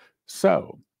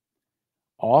 So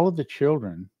all of the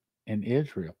children in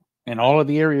Israel and all of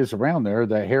the areas around there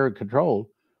that Herod controlled,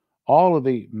 all of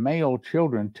the male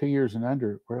children 2 years and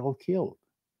under were all killed.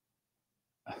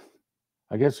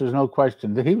 I guess there's no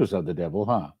question that he was of the devil,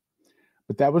 huh?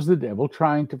 But that was the devil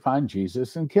trying to find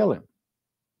Jesus and kill him.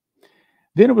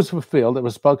 Then it was fulfilled that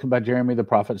was spoken by Jeremiah the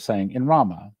prophet, saying, "In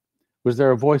Ramah was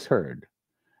there a voice heard,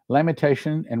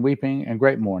 lamentation and weeping and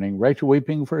great mourning, Rachel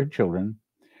weeping for her children,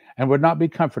 and would not be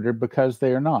comforted because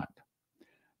they are not.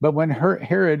 But when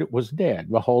Herod was dead,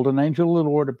 behold, an angel of the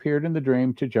Lord appeared in the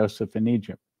dream to Joseph in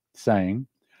Egypt, saying,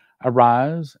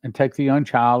 Arise and take the young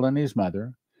child and his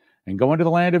mother, and go into the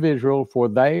land of Israel, for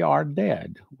they are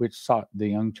dead which sought the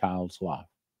young child's life.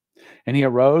 And he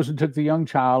arose and took the young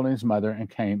child and his mother and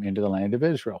came into the land of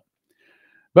Israel.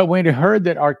 But when he heard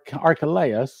that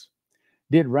Archelaus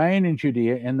did reign in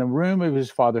Judea in the room of his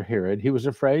father Herod, he was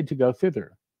afraid to go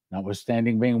thither.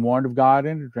 Notwithstanding, being warned of God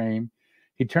in a dream,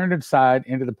 he turned aside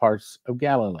into the parts of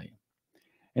Galilee.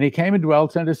 And he came and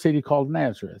dwelt in a city called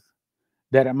Nazareth,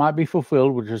 that it might be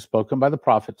fulfilled which is spoken by the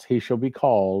prophets, he shall be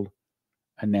called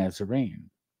a Nazarene.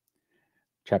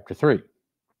 Chapter 3.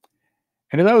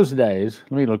 And in those days,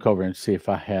 let me look over and see if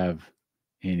I have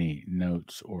any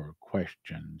notes or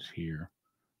questions here.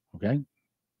 Okay.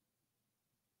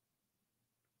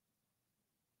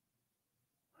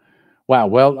 Wow.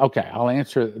 Well, okay. I'll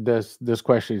answer this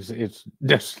question. It's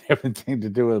just everything to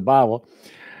do with the Bible.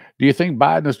 Do you think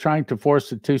Biden is trying to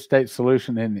force a two-state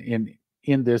solution in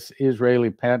in this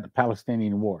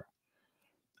Israeli-Palestinian war?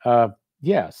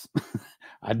 Yes,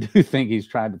 I do think he's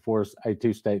trying to force a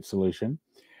two-state solution.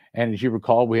 And as you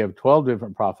recall, we have 12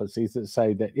 different prophecies that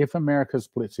say that if America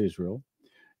splits Israel,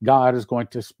 God is going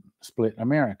to split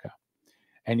America.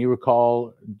 And you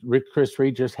recall, Chris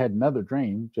Reed just had another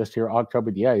dream just here,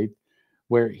 October the 8th,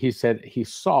 where he said he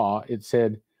saw, it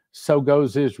said, so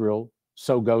goes Israel,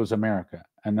 so goes America.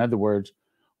 In other words,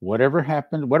 whatever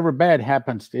happens, whatever bad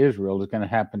happens to Israel is going to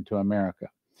happen to America.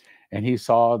 And he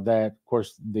saw that, of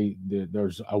course,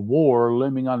 there's a war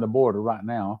looming on the border right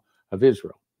now of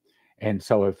Israel. And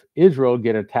so if Israel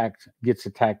gets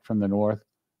attacked from the north,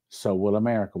 so will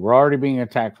America. We're already being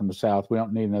attacked from the south. We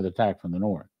don't need another attack from the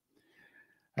north.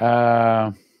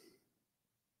 Okay,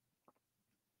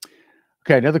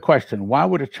 another question. Why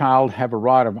would a child have a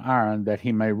rod of iron that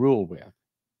he may rule with?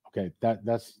 Okay,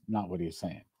 that's not what he's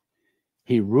saying.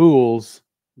 He rules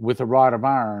with a rod of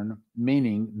iron,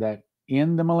 meaning that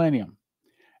in the millennium,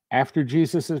 after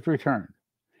Jesus is returned,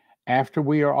 after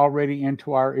we are already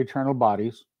into our eternal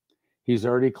bodies, he's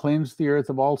already cleansed the earth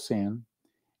of all sin.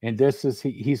 And this is,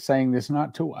 he's saying this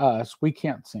not to us, we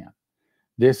can't sin.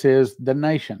 This is the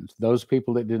nations, those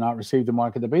people that did not receive the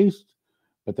mark of the beast,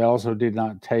 but they also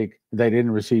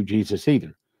didn't receive Jesus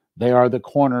either. They are the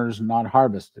corners not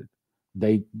harvested.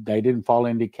 They didn't fall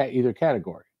into either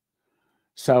category.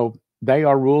 So they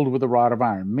are ruled with a rod of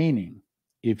iron, meaning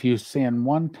if you sin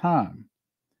one time,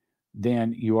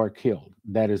 then you are killed.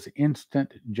 That is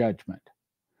instant judgment.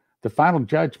 The final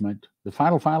judgment, the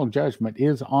final judgment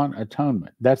is on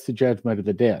atonement. That's the judgment of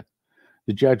the dead.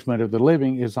 The judgment of the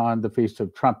living is on the Feast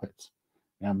of Trumpets.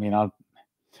 I mean,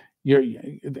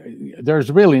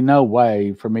 there's really no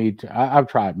way for me to, I've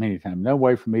tried many times, no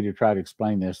way for me to try to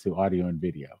explain this through audio and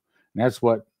video. And that's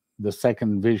what the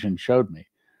second vision showed me,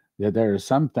 that there are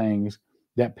some things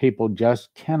that people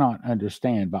just cannot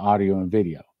understand by audio and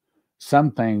video.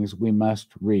 Some things we must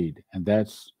read. And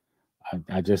that's,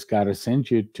 I just got to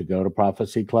send you to go to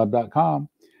prophecyclub.com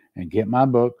and get my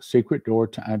book, Secret Door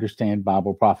to Understand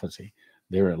Bible Prophecy.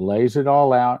 There it lays it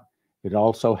all out. It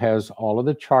also has all of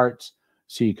the charts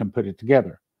so you can put it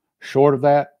together. Short of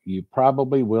that, you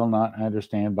probably will not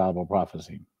understand Bible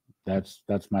prophecy. That's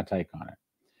my take on it.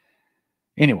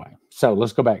 Anyway, so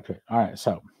let's go back to it. All right,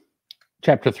 so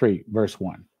chapter 3, verse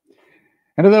 1.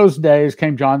 And in those days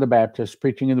came John the Baptist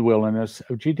preaching in the wilderness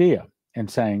of Judea and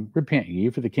saying, repent ye,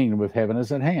 for the kingdom of heaven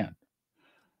is at hand.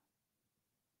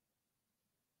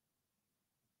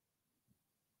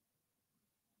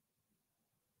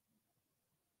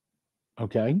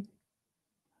 Okay.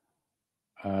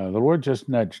 The Lord just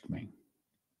nudged me.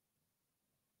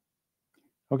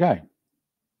 Okay.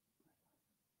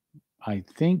 I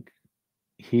think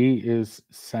he is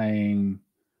saying,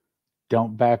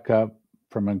 don't back up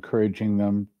from encouraging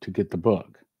them to get the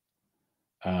book.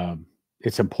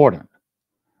 It's important.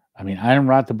 I mean, I didn't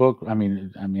write the book. I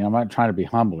mean, I'm not trying to be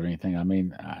humble or anything. I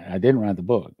mean, I didn't write the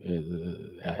book.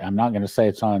 I'm not going to say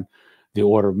it's on the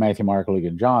order of Matthew, Mark, Luke,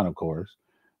 and John, of course,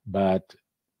 but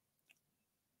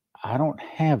I don't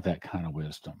have that kind of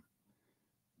wisdom.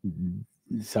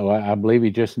 So I believe he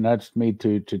just nudged me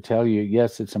to tell you,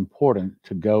 yes, it's important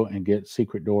to go and get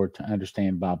Secret Door to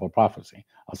Understand Bible Prophecy.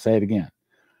 I'll say it again.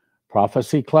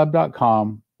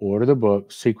 prophecyclub.com, order the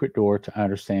book, Secret Door to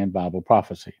Understand Bible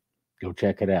Prophecy. Go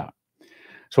check it out.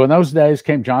 So in those days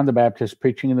came John the Baptist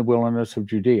preaching in the wilderness of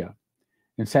Judea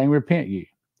and saying, repent ye,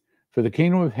 for the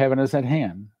kingdom of heaven is at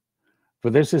hand. For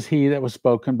this is he that was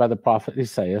spoken by the prophet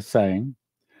Isaiah, saying,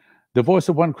 the voice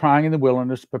of one crying in the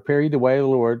wilderness, prepare ye the way of the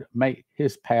Lord, make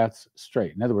his paths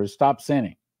straight. In other words, stop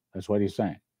sinning. That's what he's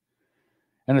saying.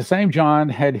 And the same John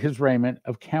had his raiment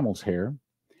of camel's hair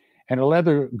and a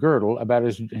leather girdle about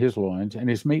his loins, and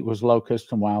his meat was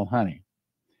locust and wild honey.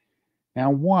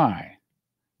 Now, why?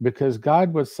 Because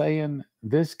God was saying,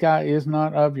 this guy is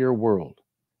not of your world.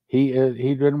 He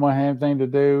didn't want to have anything to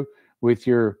do with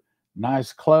your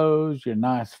nice clothes, your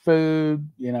nice food.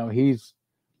 You know, he's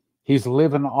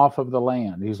living off of the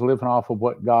land. He's living off of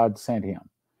what God sent him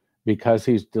because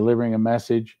he's delivering a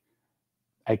message,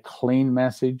 a clean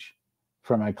message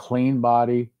from a clean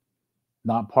body,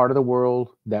 not part of the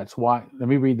world. That's why. Let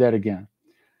me read that again.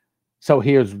 So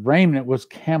his raiment was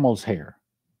camel's hair.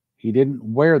 He didn't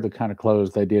wear the kind of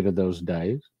clothes they did in those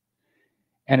days.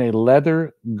 And a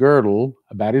leather girdle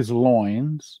about his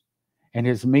loins, and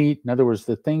his meat, in other words,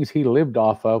 the things he lived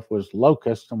off of, was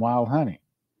locust and wild honey.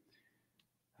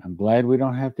 I'm glad we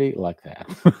don't have to eat like that.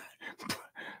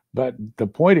 But the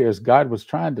point is, God was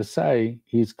trying to say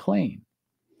he's clean.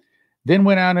 Then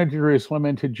went out into Jerusalem,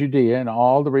 into Judea, and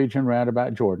all the region round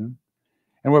about Jordan,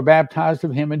 and were baptized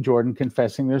of him in Jordan,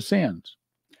 confessing their sins.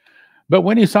 But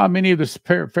when he saw many of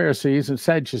the Pharisees and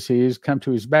Sadducees come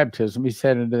to his baptism, he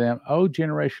said unto them, O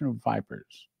generation of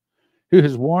vipers, who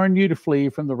has warned you to flee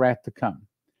from the wrath to come?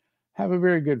 Have a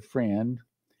very good friend,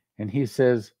 and he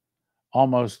says,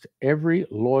 almost every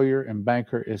lawyer and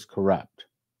banker is corrupt.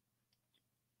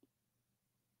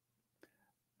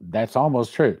 That's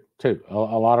almost true, too. A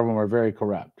lot of them are very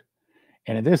corrupt.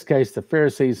 And in this case, the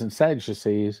Pharisees and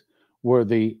Sadducees were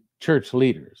the church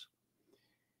leaders.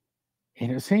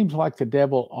 And it seems like the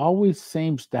devil always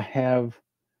seems to have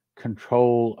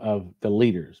control of the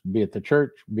leaders, be it the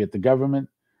church, be it the government,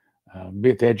 be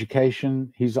it the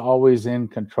education. He's always in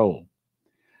control.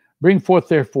 Bring forth,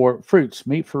 therefore, fruits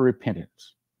meet for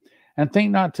repentance. And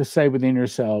think not to say within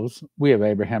yourselves, we have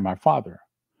Abraham our father.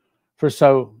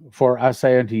 For I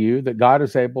say unto you that God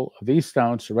is able of these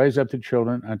stones to raise up the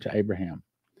children unto Abraham.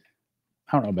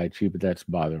 I don't know about you, but that's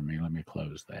bothering me. Let me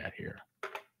close that here.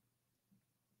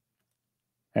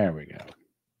 There we go.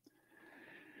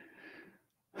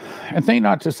 And think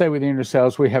not to say within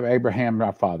yourselves, we have Abraham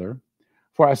our father.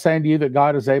 For I say unto you that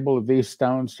God is able of these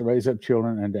stones to raise up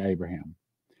children unto Abraham.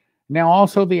 Now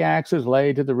also the axe is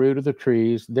laid to the root of the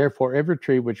trees. Therefore every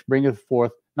tree which bringeth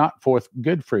not forth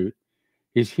good fruit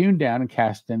is hewn down and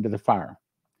cast into the fire.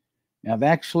 Now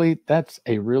actually, that's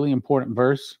a really important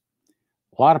verse.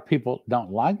 A lot of people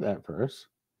don't like that verse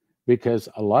because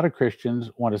a lot of Christians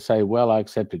want to say, well, I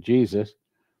accepted Jesus.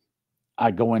 I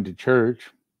go into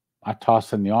church. I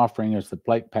toss in the offering as the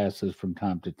plate passes from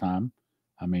time to time.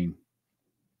 I mean,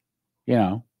 you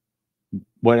know,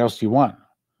 what else do you want?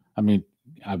 I mean,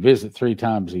 I visit 3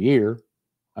 times a year.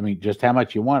 I mean, just how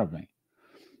much you want of me?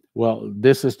 Well,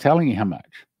 this is telling you how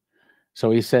much.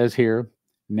 So he says here,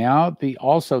 now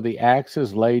also the axe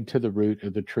is laid to the root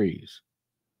of the trees,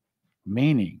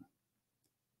 meaning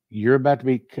you're about to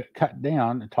be cut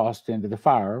down and tossed into the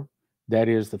fire. That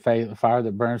is the fire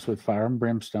that burns with fire and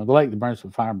brimstone, the lake that burns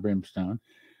with fire and brimstone,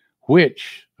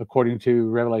 which, according to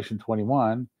Revelation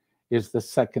 21, is the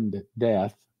second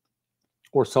death,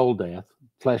 or soul death,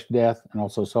 flesh death, and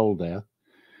also soul death.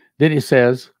 Then he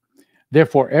says,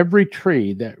 therefore every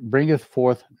tree that bringeth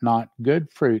forth not good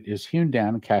fruit is hewn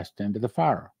down and cast into the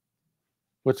fire.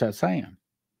 What's that saying?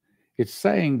 It's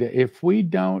saying that if we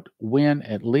don't win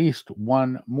at least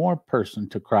one more person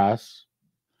to Christ,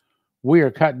 we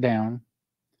are cut down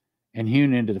and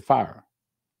hewn into the fire.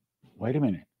 Wait a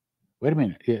minute.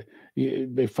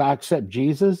 If I accept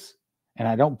Jesus and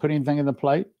I don't put anything in the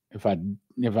plate, if I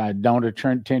don't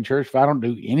attend church, if I don't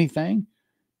do anything,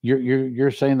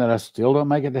 you're saying that I still don't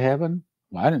make it to heaven?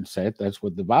 Well, I didn't say it. That's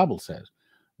what the Bible says.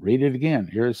 Read it again.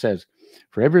 Here it says,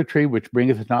 for every tree which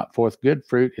bringeth not forth good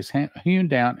fruit is hewn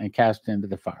down and cast into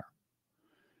the fire.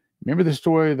 Remember the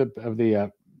story of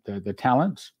the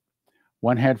talents?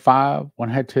 One had 5, one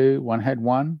had 2, one had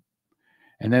 1.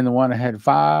 And then the one that had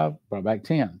 5 brought back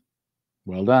 10.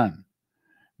 Well done.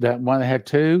 That one that had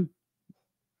 2,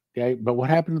 okay, but what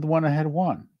happened to the one that had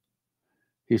 1?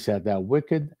 He said, thou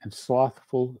wicked and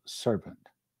slothful servant.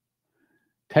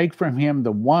 Take from him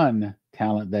the 1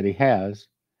 talent that he has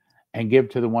and give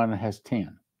to the one that has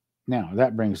 10. Now,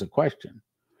 that brings a question.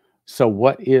 So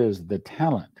what is the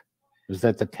talent? Is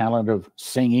that the talent of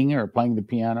singing or playing the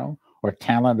piano, or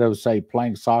talent of, say,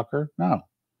 playing soccer? No.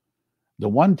 The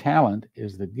 1 talent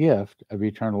is the gift of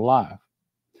eternal life.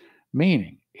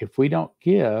 Meaning, if we don't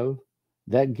give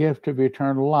that gift of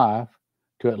eternal life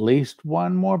to at least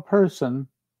one more person,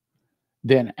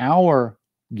 then our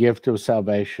gift of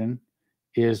salvation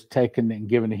is taken and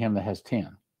given to him that has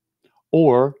 10.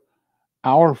 Or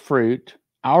our fruit,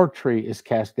 our tree is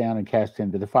cast down and cast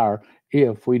into the fire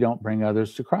if we don't bring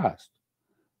others to Christ.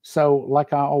 So,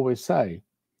 like I always say,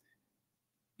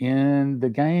 in the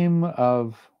game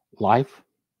of life,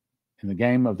 in the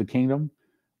game of the kingdom,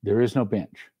 there is no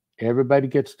bench. Everybody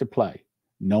gets to play.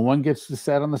 No one gets to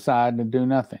sit on the side and do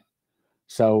nothing.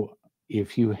 So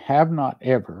if you have not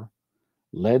ever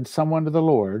led someone to the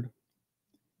Lord,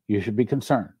 you should be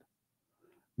concerned.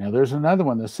 Now, there's another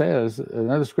one that says,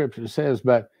 another scripture that says,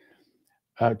 but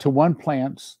to one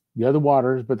plants, the other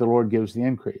waters, but the Lord gives the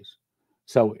increase.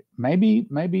 So maybe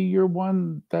you're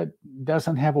one that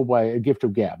doesn't have a gift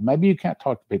of gab. Maybe you can't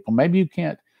talk to people. Maybe you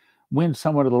can't win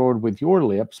someone to the Lord with your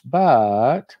lips,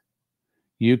 but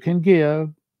you can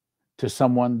give to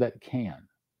someone that can.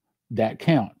 That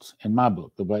counts in my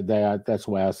book. That's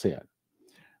the way I see it.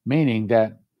 Meaning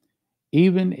that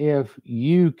even if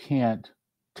you can't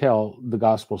tell the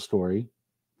gospel story,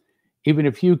 even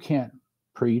if you can't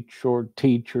preach or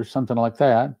teach or something like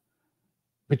that,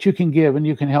 but you can give and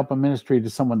you can help a ministry to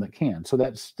someone that can. So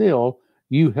that's still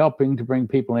you helping to bring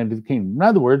people into the kingdom. In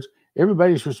other words,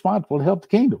 everybody's responsible to help the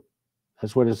kingdom.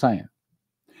 That's what it's saying.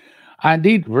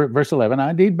 Verse 11, I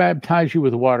indeed baptize you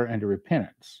with water unto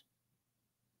repentance.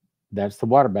 That's the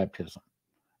water baptism.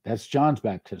 That's John's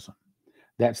baptism.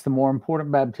 That's the more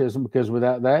important baptism, because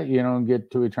without that, you don't get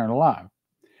to eternal life.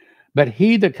 But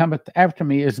he that cometh after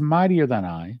me is mightier than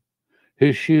I,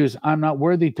 whose shoes I'm not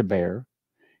worthy to bear.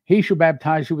 He shall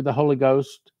baptize you with the Holy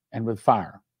Ghost and with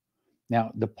fire.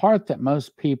 Now, the part that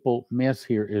most people miss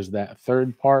here is that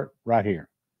third part right here.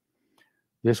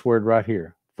 This word right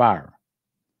here, fire.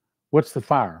 What's the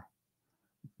fire?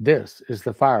 This is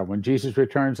the fire. When Jesus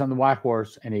returns on the white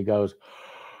horse and he goes,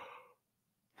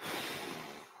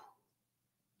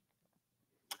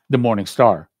 the morning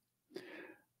star.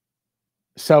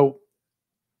 So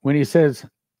when he says,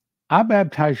 I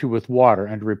baptize you with water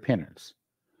unto repentance,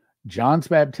 John's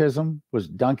baptism was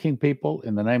dunking people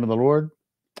in the name of the Lord,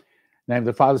 name of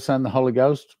the Father, Son, and the Holy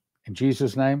Ghost, in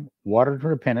Jesus' name, water to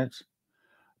repentance.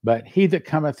 But he that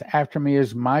cometh after me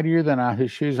is mightier than I,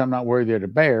 whose shoes I'm not worthy to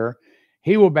bear.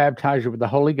 He will baptize you with the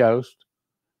Holy Ghost.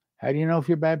 How do you know if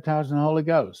you're baptized in the Holy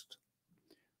Ghost?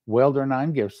 Well, there are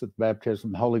 9 gifts of the baptism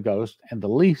of the Holy Ghost, and the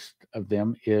least of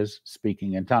them is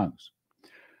speaking in tongues.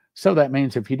 So that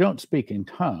means if you don't speak in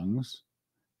tongues,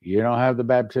 you don't have the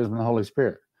baptism of the Holy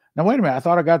Spirit. Now, wait a minute. I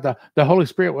thought I got the Holy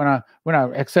Spirit when I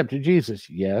accepted Jesus.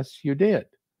 Yes, you did.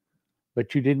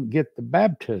 But you didn't get the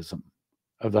baptism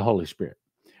of the Holy Spirit.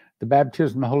 The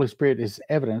baptism of the Holy Spirit is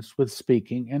evidenced with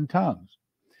speaking in tongues.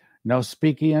 No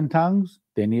speaking in tongues,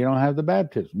 then you don't have the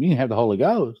baptism. You can have the Holy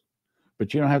Ghost,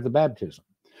 but you don't have the baptism.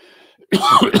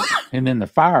 And then the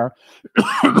fire,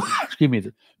 excuse me,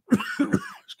 the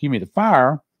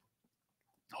fire,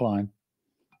 hold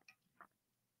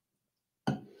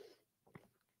on,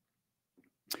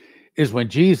 is when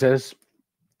Jesus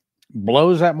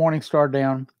blows that morning star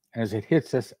down. As it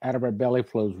hits us, out of our belly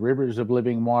flows rivers of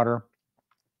living water.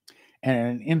 And in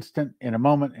an instant, in a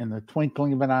moment, in the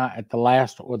twinkling of an eye, at the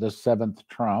last or the 7th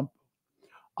trump,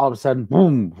 all of a sudden,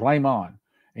 boom, flame on.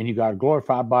 And you got a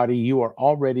glorified body. You are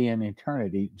already in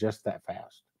eternity just that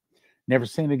fast. Never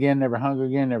sin again, never hunger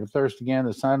again, never thirst again.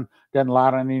 The sun doesn't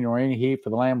light on you nor any heat,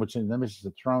 for the Lamb which in the midst of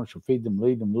the throne shall feed them,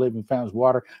 lead them, living fountains of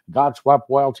water. God swipe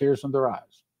wild tears from their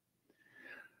eyes.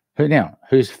 Who now?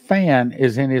 Whose fan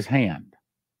is in his hand.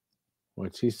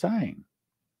 What's he saying?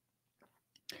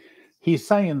 He's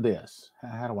saying this.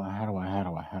 How do I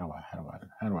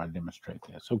demonstrate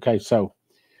this? Okay, so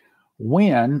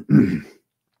when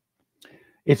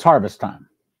it's harvest time,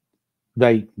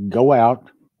 they go out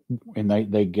and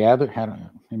they gather.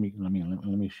 Let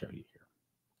me show you here.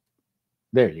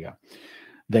 There you go.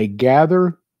 They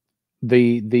gather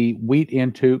the wheat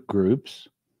into groups.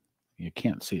 You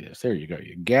can't see this. There you go.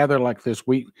 You gather like this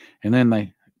wheat, and then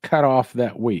they cut off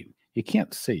that wheat. You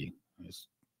can't see.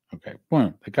 Okay,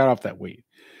 boom. They cut off that wheat.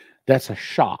 That's a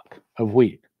shock of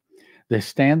wheat. They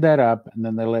stand that up, and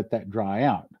then they let that dry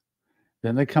out.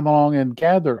 Then they come along and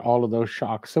gather all of those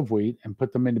shocks of wheat and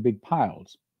put them into big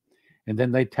piles. And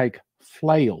then they take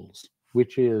flails,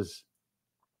 which is,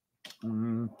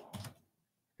 here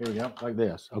we go, like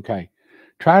this. Okay.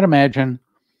 Try to imagine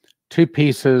 2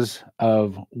 pieces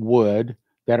of wood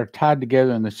that are tied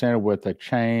together in the center with a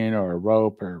chain or a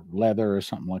rope or leather or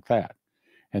something like that.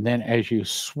 And then as you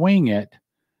swing it,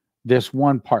 this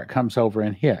one part comes over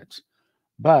and hits.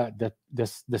 But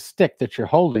the stick that you're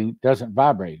holding doesn't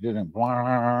vibrate. It doesn't,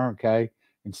 okay?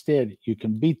 Instead, you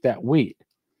can beat that wheat.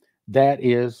 That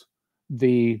is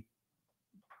the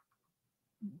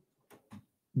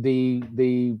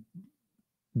beating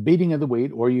of the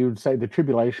wheat, or you'd say the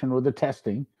tribulation or the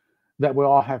testing that we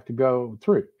all have to go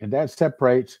through. And that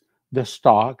separates the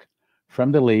stalk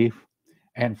from the leaf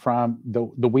and from the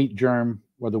wheat germ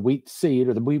or the wheat seed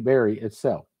or the wheat berry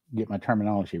itself. Get my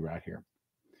terminology right here.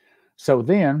 So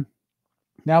then,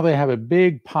 now they have a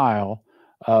big pile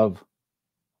of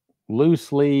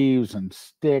loose leaves and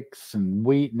sticks and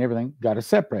wheat and everything. Got to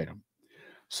separate them.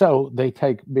 So they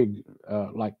take big,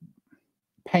 like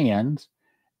pans,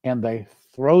 and they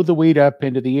throw the wheat up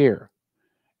into the air.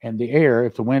 And the air,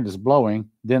 if the wind is blowing,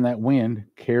 then that wind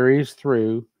carries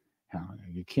through.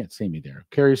 You can't see me there.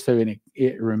 Carries through, and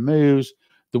it removes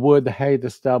the wood, the hay, the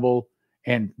stubble,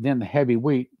 and then the heavy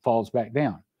wheat falls back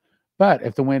down. But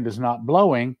if the wind is not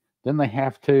blowing, then they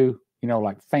have to,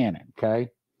 like fan it, okay?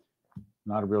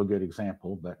 Not a real good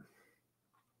example, but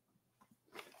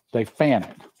they fan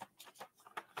it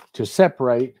to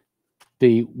separate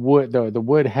the wood, the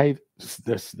wood, hay,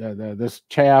 this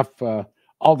chaff,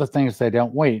 all the things they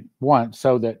don't want,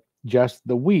 so that just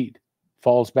the wheat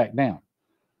falls back down.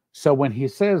 So when he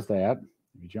says that,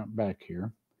 let me jump back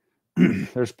here.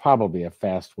 There's probably a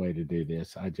fast way to do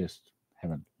this. I just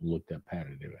haven't looked up how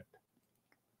to do it.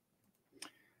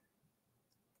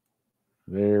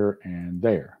 there, and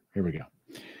there. Here we go.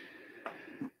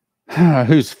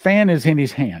 Whose fan is in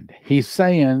his hand. He's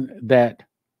saying that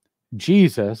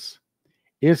Jesus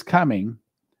is coming,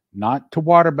 not to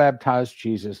water baptize.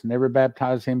 Jesus never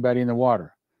baptized anybody in the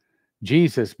water.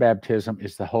 Jesus' baptism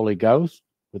is the Holy Ghost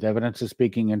with evidence of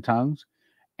speaking in tongues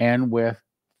and with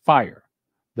fire.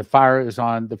 The fire is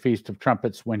on the Feast of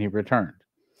Trumpets when he returned.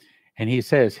 And he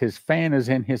says his fan is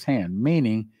in his hand,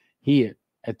 meaning he,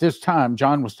 at this time,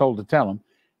 John was told to tell him,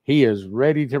 he is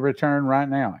ready to return right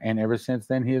now. And ever since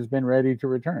then, he has been ready to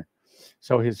return.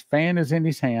 So his fan is in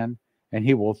his hand, and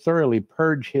he will thoroughly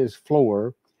purge his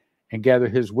floor and gather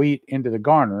his wheat into the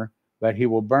garner, but he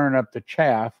will burn up the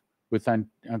chaff with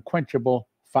unquenchable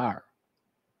fire.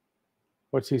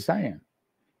 What's he saying?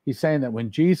 He's saying that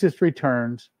when Jesus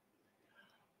returns,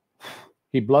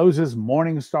 he blows his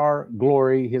morning star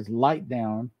glory, his light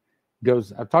down,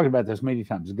 goes, I've talked about this many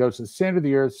times, it goes to the center of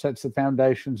the earth, sets the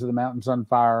foundations of the mountains on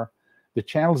fire, the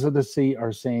channels of the sea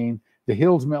are seen, the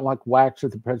hills melt like wax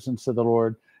at the presence of the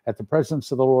Lord, at the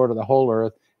presence of the Lord of the whole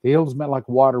earth, the hills melt like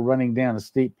water running down a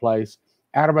steep place,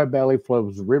 out of my belly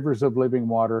flows rivers of living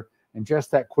water, and just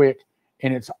that quick,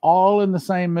 and it's all in the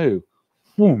same move.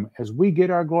 Boom, as we get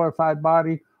our glorified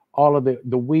body, all of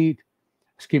the wheat,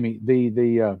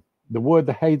 the wood,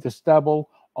 the hay, the stubble,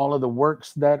 all of the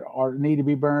works that need to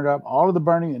be burned up, all of the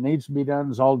burning that needs to be done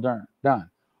is all done.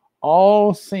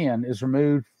 All sin is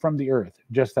removed from the earth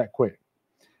just that quick.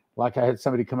 Like I had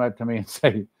somebody come up to me and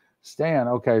say, Stan,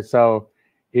 okay, so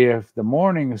if the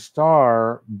morning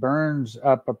star burns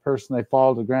up a person, they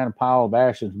fall to the ground, a pile of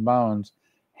ashes and bones,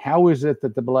 how is it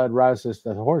that the blood rises to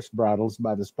the horse bridles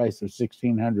by the space of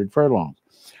 1,600 furlongs?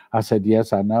 I said,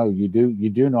 yes, I know. You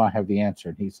do know I have the answer.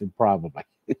 And he said, probably.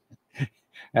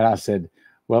 And I said,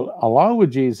 well, along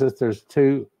with Jesus, there's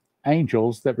two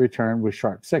angels that return with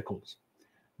sharp sickles.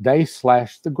 They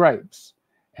slash the grapes.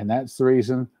 And that's the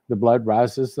reason the blood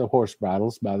rises the horse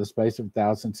bridles by the space of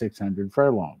 1,600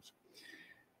 furlongs.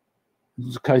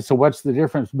 Okay, so what's the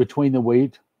difference between the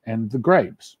wheat and the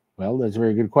grapes? Well, that's a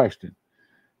very good question.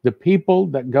 The people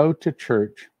that go to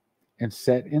church and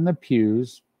sit in the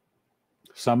pews,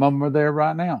 some of them are there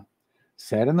right now,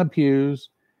 sit in the pews,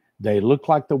 they look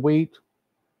like the wheat,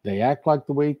 they act like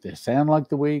the wheat, they sound like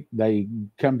the wheat, they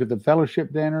come to the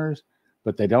fellowship dinners,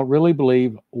 but they don't really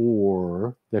believe,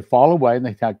 or they fall away and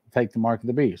they take the mark of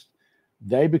the beast.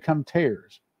 They become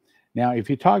tares. Now, if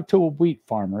you talk to a wheat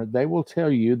farmer, they will tell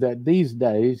you that these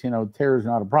days, tare is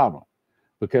not a problem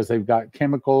because they've got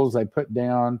chemicals they put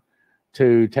down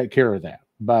to take care of that.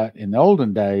 But in the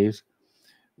olden days,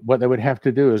 what they would have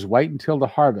to do is wait until the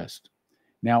harvest.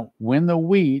 Now, when the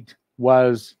wheat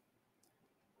was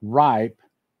ripe,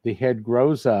 the head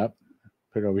grows up.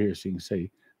 Put it over here so you can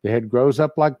see. The head grows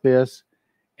up like this,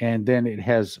 and then it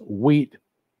has wheat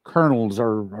kernels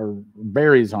or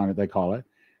berries on it, they call it.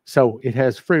 So it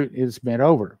has fruit. It's bent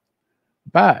over.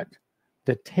 But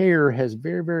the tare has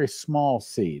very, very small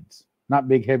seeds, not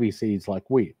big, heavy seeds like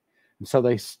wheat. And so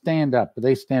they stand up, but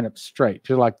they stand up straight,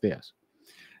 just like this.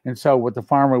 And so what the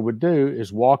farmer would do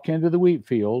is walk into the wheat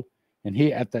field, and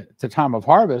he, at the time of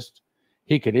harvest,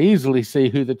 he could easily see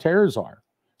who the tares are.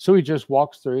 So he just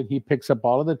walks through it. He picks up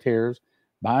all of the tares,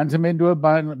 binds them into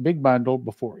a big bundle.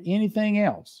 Before anything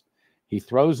else, he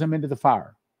throws them into the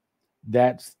fire.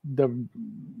 That's the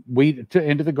wheat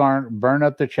into the garner, burn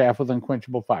up the chaff with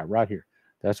unquenchable fire right here.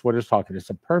 That's what it's talking.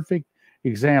 It's a perfect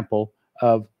example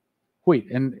of wheat.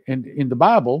 And in the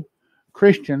Bible,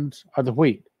 Christians are the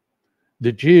wheat.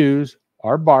 The Jews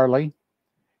are barley.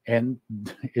 And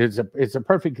it's a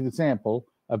perfect example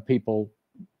of people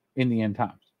in the end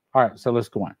times. All right, so let's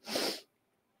go on.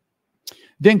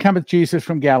 Then cometh Jesus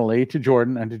from Galilee to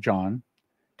Jordan unto John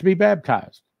to be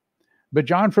baptized. But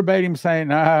John forbade him, saying,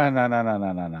 No.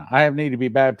 I have need to be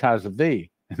baptized of thee,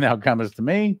 and thou comest to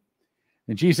me.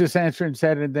 And Jesus answered and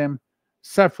said unto them,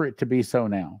 Suffer it to be so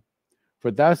now,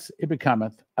 for thus it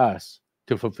becometh us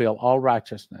to fulfill all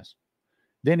righteousness.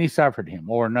 Then he suffered him,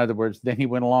 or in other words, then he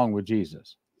went along with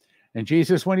Jesus. And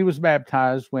Jesus, when he was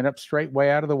baptized, went up straightway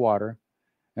out of the water,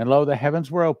 and lo, the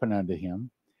heavens were open unto him,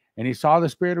 and he saw the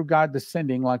Spirit of God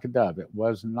descending like a dove. It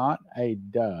was not a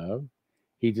dove.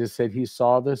 He just said he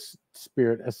saw the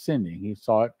Spirit ascending. He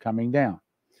saw it coming down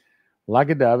like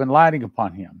a dove and lighting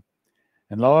upon him.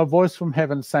 And lo, a voice from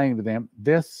heaven saying to them,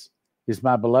 This is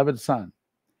my beloved Son,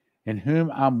 in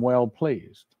whom I'm well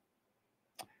pleased.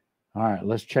 All right,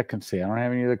 let's check and see. I don't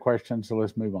have any other questions, so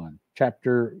let's move on.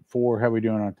 Chapter 4, how are we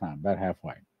doing on time? About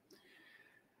halfway.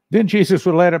 Then Jesus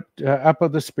was led up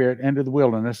of the Spirit into the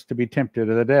wilderness to be tempted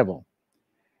of the devil.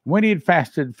 When he had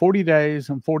fasted 40 days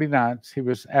and 40 nights, he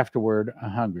was afterward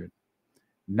 100.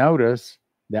 Notice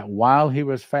that while he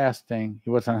was fasting, he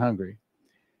wasn't hungry.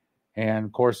 And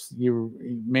of course,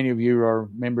 many of you are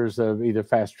members of either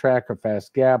Fast Track or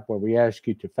Fast Gap, where we ask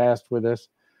you to fast with us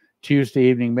Tuesday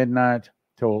evening, midnight,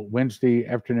 till Wednesday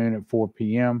afternoon at 4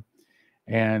 p.m.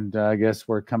 And I guess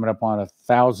we're coming up on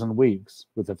 1,000 weeks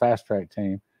with the Fast Track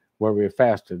team where we have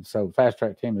fasted. So Fast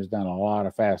Track team has done a lot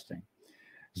of fasting.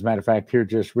 As a matter of fact, here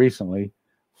just recently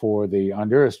for the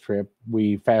Honduras trip,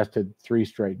 we fasted 3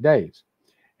 straight days.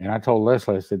 And I told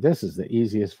Leslie, I said, this is the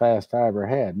easiest fast I ever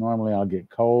had. Normally I'll get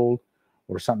cold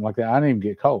or something like that. I didn't even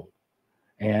get cold.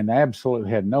 And I absolutely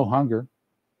had no hunger.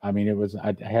 I mean,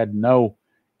 I had no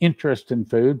interest in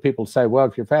food. People say, well,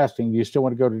 if you're fasting, do you still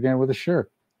want to go to dinner with us? Sure.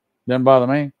 Doesn't bother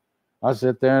me. I'll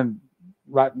sit there and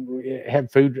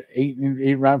have food, eat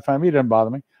right in front of me. It doesn't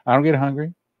bother me. I don't get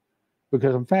hungry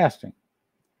because I'm fasting.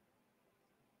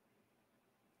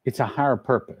 It's a higher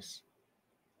purpose.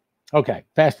 Okay,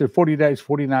 fasted 40 days,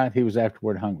 40 nights. He was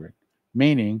afterward hungry,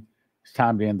 meaning it's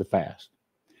time to end the fast.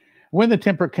 When the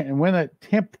tempter came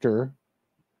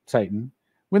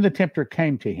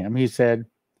to him, he said,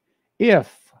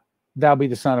 if thou be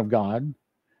the Son of God,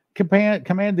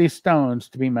 command these stones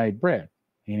to be made bread.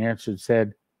 He answered,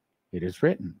 said, it is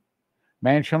written,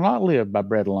 man shall not live by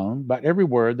bread alone, but every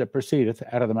word that proceedeth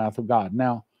out of the mouth of God.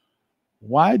 Now,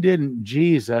 why didn't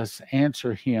Jesus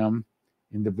answer him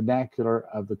in the vernacular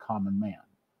of the common man?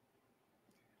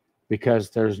 Because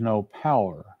there's no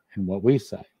power in what we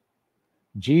say.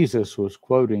 Jesus was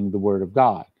quoting the word of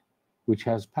God, which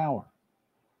has power.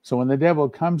 So when the devil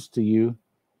comes to you,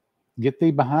 get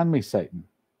thee behind me, Satan.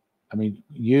 I mean,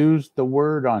 use the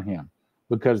word on him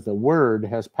because the word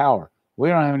has power. We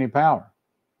don't have any power.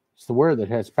 It's the word that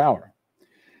has power.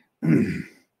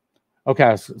 Okay,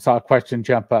 I saw a question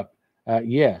jump up.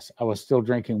 Yes, I was still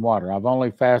drinking water. I've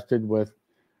only fasted with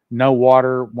no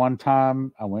water one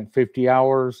time. I went 50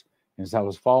 hours. As I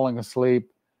was falling asleep,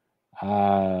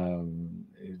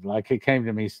 like it came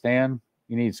to me, Stan,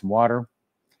 you need some water.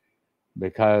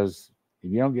 Because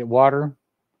if you don't get water,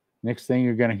 next thing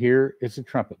you're going to hear is a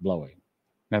trumpet blowing.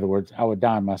 In other words, I would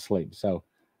die in my sleep. So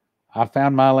I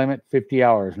found my limit, 50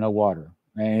 hours, no water.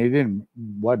 And it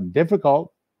wasn't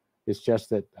difficult. It's just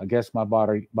that I guess my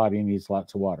body needs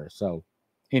lots of water. So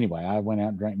anyway, I went out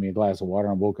and drank me a glass of water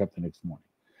and woke up the next morning.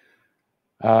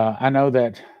 I know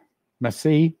that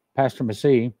Pastor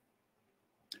Massey,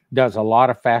 does a lot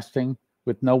of fasting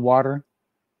with no water,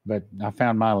 but I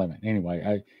found my limit.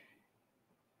 Anyway,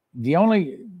 the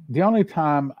only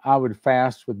time I would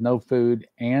fast with no food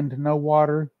and no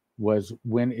water was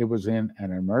when it was in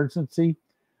an emergency.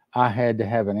 I had to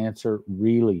have an answer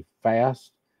really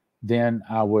fast. Then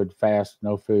I would fast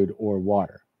no food or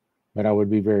water. But I would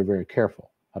be very, very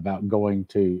careful about going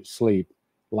to sleep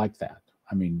like that.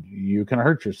 I mean, you can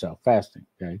hurt yourself fasting,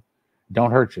 okay?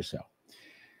 Don't hurt yourself.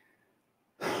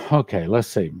 Okay, let's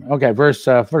see. Okay, verse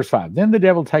 5. Then the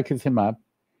devil taketh him up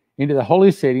into the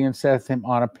holy city and setteth him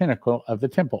on a pinnacle of the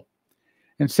temple,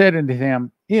 and said unto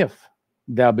him, if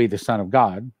thou be the Son of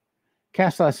God,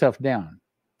 cast thyself down,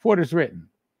 for it is written,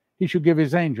 he shall give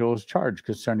his angels charge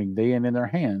concerning thee, and in their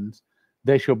hands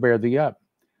they shall bear thee up,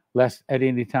 lest at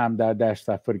any time thou dash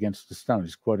thy foot against a stone.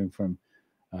 He's quoting from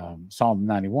Psalm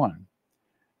 91.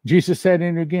 Jesus said unto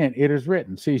him again, it is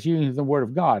written. See, he's using the word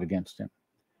of God against him.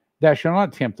 Thou shalt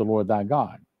not tempt the Lord thy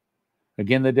God.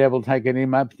 Again, the devil taking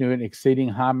him up to an exceeding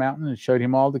high mountain and showed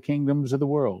him all the kingdoms of the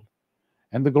world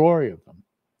and the glory of them,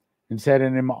 and said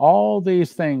unto him, all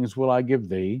these things will I give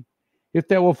thee, if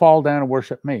thou wilt fall down and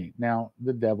worship me. Now,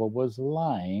 the devil was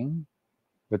lying,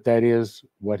 but that is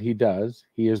what he does.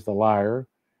 He is the liar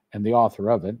and the author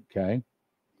of it, okay?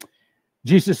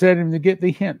 Jesus said to him, to get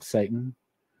thee hence, Satan,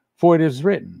 for it is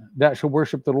written, thou shalt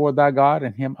worship the Lord thy God,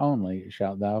 and him only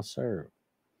shalt thou serve.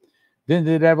 Then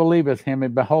the devil leaveth him,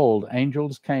 and behold,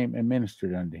 angels came and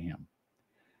ministered unto him.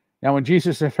 Now when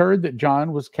Jesus had heard that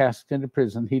John was cast into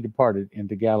prison, he departed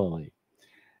into Galilee.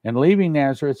 And leaving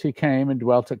Nazareth, he came and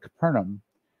dwelt at Capernaum,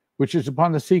 which is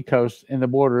upon the seacoast in the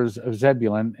borders of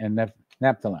Zebulun and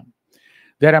Naphtali,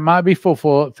 that it might be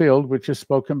fulfilled, which is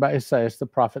spoken by Isaiah the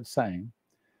prophet, saying,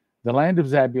 the land of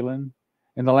Zebulun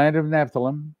and the land of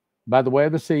Naphtali, by the way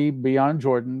of the sea, beyond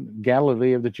Jordan,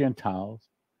 Galilee of the Gentiles,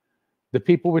 the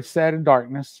people which sat in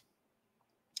darkness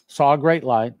saw a great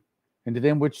light, and to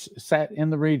them which sat in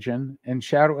the region and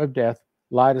shadow of death,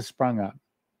 light is sprung up.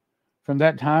 From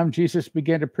that time, Jesus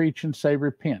began to preach and say,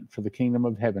 repent, for the kingdom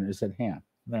of heaven is at hand.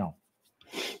 Now,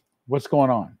 what's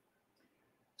going on?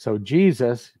 So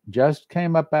Jesus just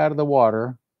came up out of the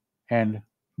water, and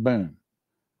boom,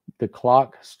 the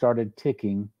clock started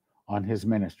ticking on his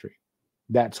ministry.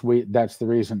 That's the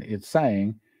reason it's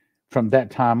saying from that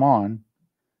time on,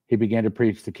 he began to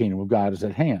preach the kingdom of God is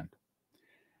at hand.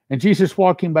 And Jesus,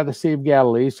 walking by the Sea of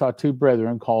Galilee, saw two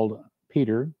brethren called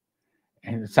Peter,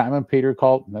 and Simon Peter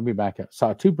called, let me back up,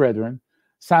 saw two brethren,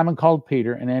 Simon called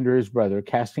Peter and Andrew his brother,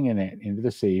 casting a net into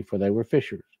the sea, for they were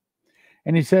fishers.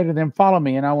 And he said to them, follow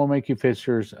me, and I will make you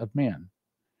fishers of men.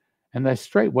 And they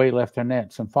straightway left their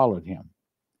nets and followed him.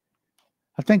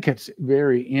 I think it's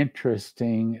very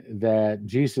interesting that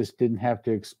Jesus didn't have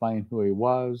to explain who he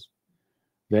was.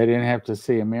 They didn't have to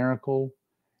see a miracle.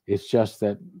 It's just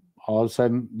that all of a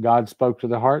sudden God spoke to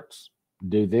their hearts,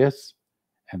 do this,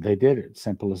 and they did it.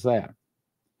 Simple as that.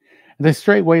 And they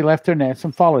straightway left their nets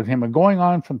and followed him. And going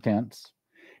on from thence,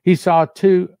 he saw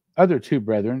two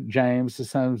brethren, James, the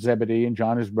son of Zebedee, and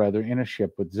John, his brother, in a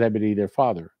ship with Zebedee, their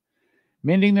father,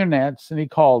 mending their nets, and he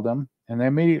called them, and they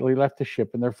immediately left the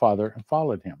ship and their father and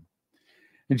followed him.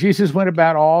 And Jesus went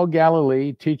about all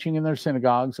Galilee, teaching in their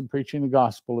synagogues and preaching the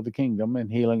gospel of the kingdom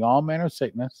and healing all manner of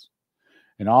sickness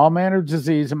and all manner of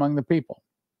disease among the people.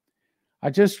 I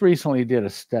just recently did a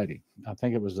study. I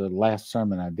think it was the last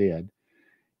sermon I did.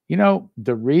 You know,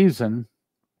 the reason,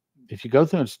 if you go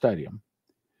through and study them,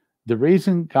 the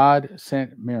reason God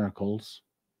sent miracles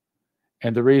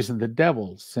and the reason the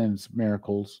devil sends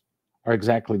miracles are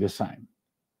exactly the same.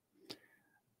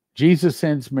 Jesus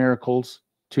sends miracles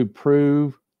to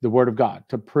prove the word of God,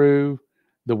 to prove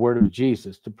the word of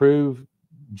Jesus, to prove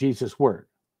Jesus' word.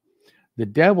 The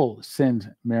devil sends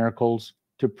miracles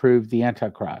to prove the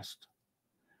Antichrist.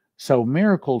 So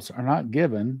miracles are not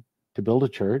given to build a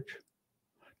church,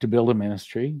 to build a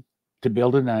ministry, to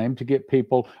build a name, to get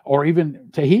people, or even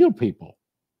to heal people.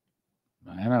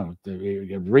 I know,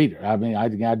 the reader. I mean, I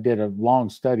did a long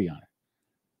study on it.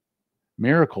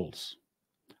 Miracles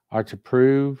are to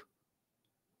prove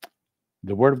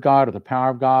the word of God or the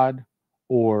power of God,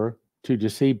 or to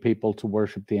deceive people to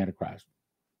worship the Antichrist.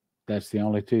 That's the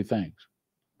only two things.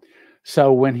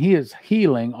 So when he is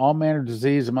healing all manner of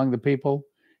disease among the people,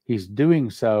 he's doing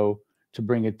so to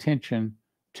bring attention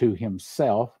to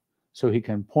himself so he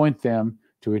can point them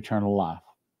to eternal life.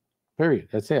 Period.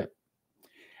 That's it.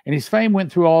 And his fame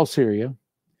went through all Syria,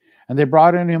 and they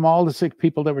brought unto him all the sick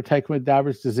people that were taken with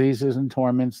divers diseases and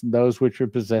torments, and those which were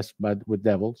possessed with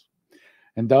devils,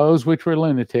 and those which were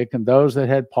lunatic, and those that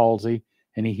had palsy,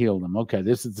 and he healed them. Okay,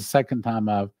 this is the second time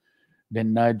I've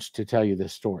been nudged to tell you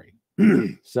this story.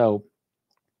 So,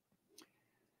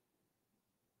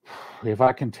 if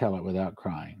I can tell it without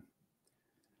crying.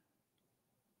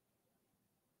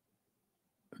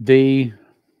 The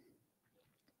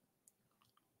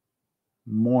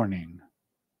morning,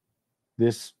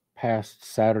 this past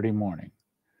Saturday morning,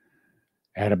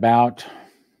 at about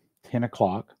 10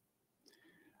 o'clock,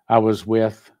 I was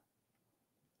with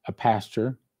a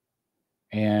pastor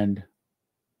and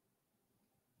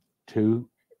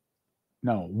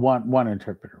one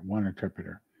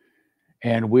interpreter.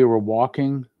 And we were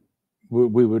walking,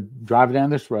 we would drive down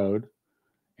this road,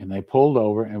 and they pulled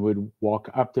over, and we'd walk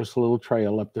up this little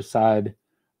trail up the side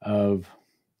of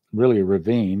really a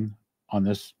ravine on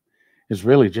this, is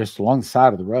really just along the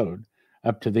side of the road,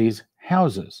 up to these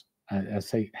houses. I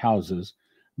say houses,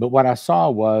 but what I saw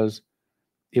was,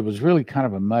 it was really kind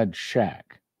of a mud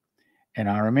shack. And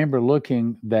I remember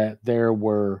looking that there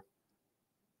were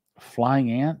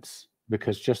flying ants,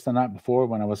 because just the night before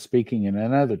when I was speaking in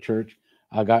another church,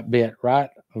 I got bit right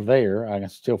there. I can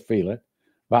still feel it,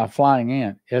 by a flying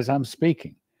ant as I'm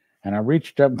speaking. And I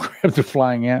reached up and grabbed the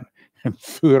flying ant and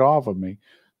threw it off of me.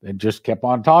 They just kept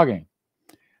on talking.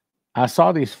 I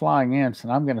saw these flying ants,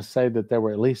 and I'm going to say that there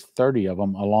were at least 30 of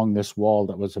them along this wall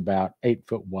that was about 8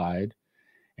 foot wide.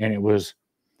 And it was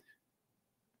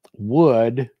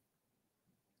wood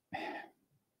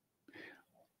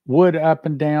up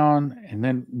and down, and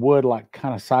then wood like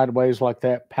kind of sideways like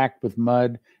that, packed with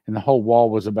mud. And the whole wall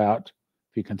was about,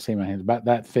 if you can see my hands, about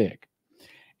that thick.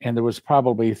 And there was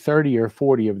probably 30 or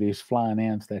 40 of these flying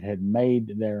ants that had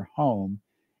made their home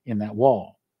in that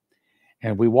wall.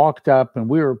 And we walked up, and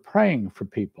we were praying for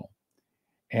people.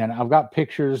 And I've got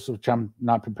pictures, which I'm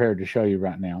not prepared to show you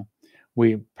right now.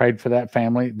 We prayed for that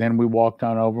family. Then we walked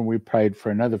on over, and we prayed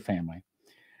for another family.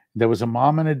 There was a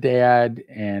mom and a dad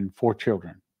and 4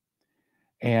 children.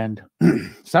 And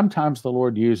sometimes the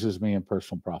Lord uses me in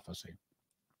personal prophecy.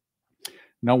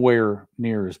 Nowhere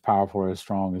near as powerful or as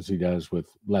strong as he does with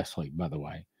Leslie, by the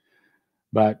way.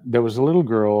 But there was a little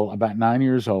girl about 9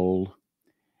 years old,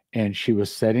 and she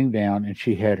was sitting down, and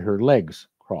she had her legs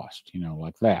crossed,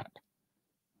 like that.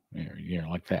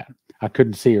 Like that. I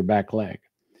couldn't see her back leg.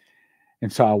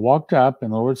 And so I walked up,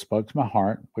 and the Lord spoke to my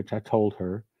heart, which I told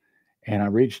her, and I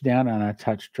reached down and I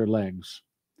touched her legs.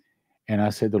 And I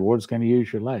said, the Lord's going to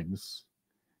use your legs.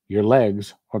 Your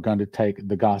legs are going to take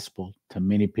the gospel to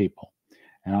many people.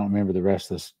 And I don't remember the rest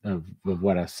of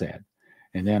what I said.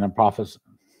 And then a prophet,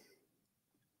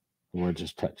 the Lord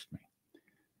just touched me.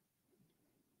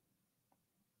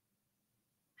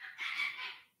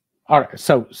 All right,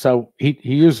 so he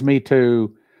used me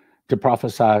to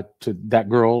prophesy to that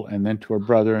girl, and then to her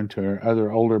brother, and to her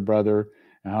other older brother.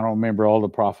 And I don't remember all the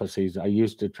prophecies. I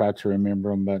used to try to remember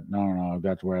them, but no, I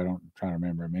got to where I don't try to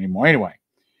remember them anymore. Anyway,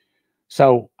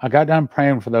 so I got done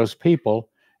praying for those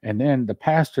people, and then the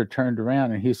pastor turned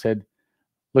around and he said,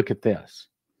 "Look at this."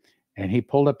 And he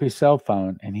pulled up his cell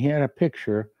phone, and he had a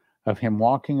picture of him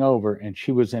walking over, and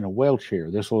she was in a wheelchair.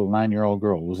 This little 9-year-old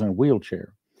girl was in a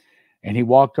wheelchair. And he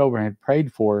walked over and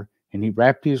prayed for her, and he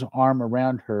wrapped his arm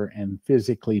around her and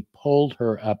physically pulled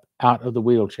her up out of the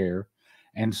wheelchair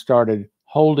and started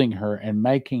holding her and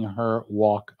making her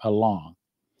walk along.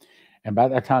 And by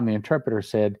that time, the interpreter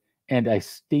said, and a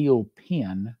steel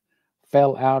pin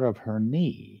fell out of her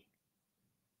knee.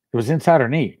 It was inside her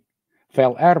knee,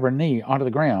 fell out of her knee onto the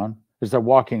ground as they're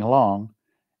walking along,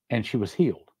 and she was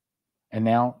healed. And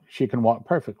now she can walk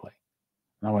perfectly.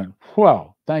 And I went,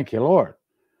 whoa, thank you, Lord.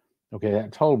 Okay,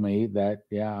 that told me that,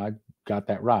 yeah, I got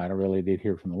that right. I really did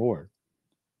hear from the Lord.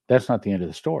 That's not the end of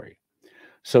the story.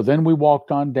 So then we walked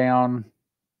on down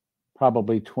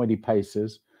probably 20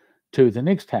 paces to the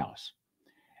next house.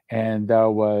 And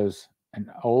there was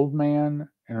an old man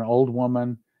and an old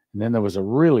woman. And then there was a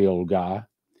really old guy.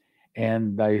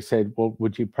 And they said, well,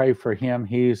 would you pray for him?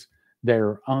 He's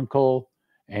their uncle,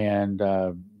 and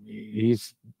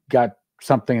he's got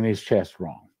something in his chest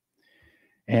wrong.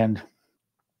 And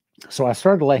so I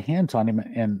started to lay hands on him,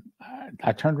 and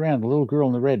I turned around. The little girl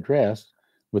in the red dress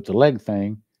with the leg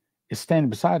thing is standing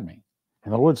beside me.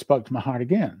 And the Lord spoke to my heart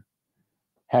again.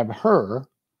 Have her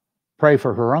pray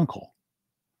for her uncle.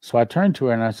 So I turned to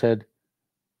her and I said,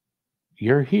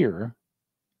 you're here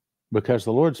because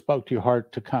the Lord spoke to your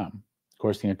heart to come. Of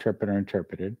course, the interpreter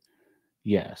interpreted.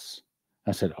 Yes.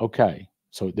 I said, okay.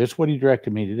 So this is what he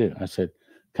directed me to do. I said,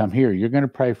 come here. You're going to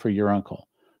pray for your uncle.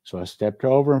 So I stepped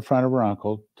over in front of her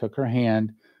uncle, took her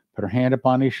hand, put her hand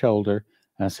upon his shoulder,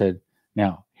 and I said,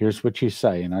 now, here's what you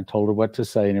say. And I told her what to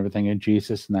say and everything in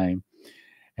Jesus' name.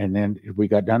 And then we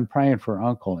got done praying for her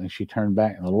uncle, and she turned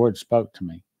back, and the Lord spoke to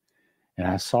me. And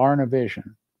I saw her in a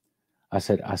vision. I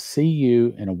said, I see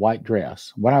you in a white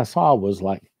dress. What I saw was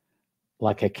like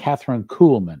a Catherine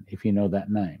Kuhlman, if you know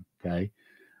that name, okay?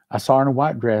 I saw her in a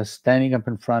white dress standing up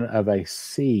in front of a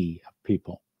sea of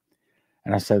people.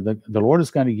 And I said, the Lord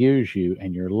is going to use you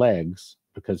and your legs,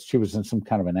 because she was in some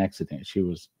kind of an accident. She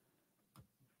was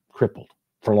crippled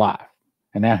for life.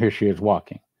 And now here she is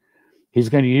walking. He's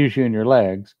going to use you and your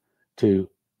legs to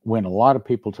win a lot of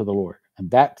people to the Lord. And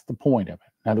that's the point of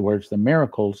it. In other words, the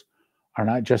miracles are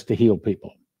not just to heal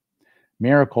people.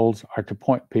 Miracles are to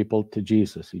point people to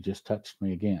Jesus. He just touched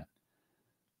me again,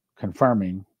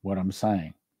 confirming what I'm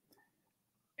saying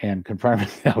and confirming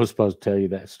that I was supposed to tell you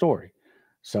that story.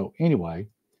 So anyway,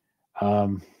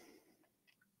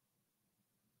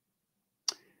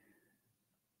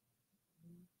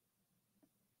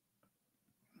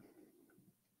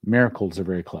 miracles are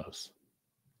very close.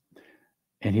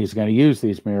 And he's going to use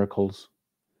these miracles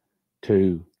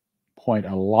to point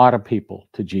a lot of people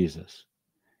to Jesus.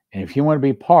 And if you want to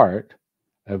be part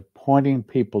of pointing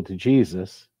people to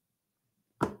Jesus,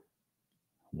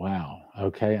 wow,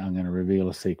 okay, I'm going to reveal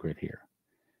a secret here.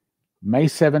 May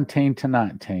 17 to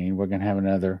 19, we're going to have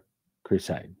another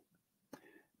crusade.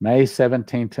 May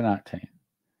 17 to 19.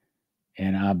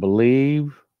 And I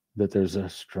believe that there's a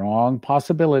strong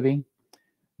possibility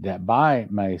that by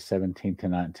May 17 to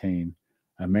 19,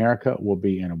 America will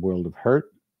be in a world of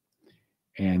hurt,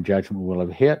 and judgment will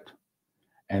have hit,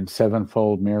 and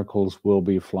sevenfold miracles will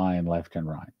be flying left and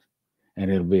right. And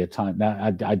it'll be a time. Now,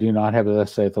 I do not have a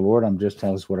thus saith the Lord. I'm just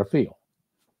telling us what I feel.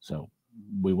 So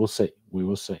we will see. We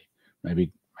will see.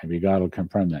 Maybe God will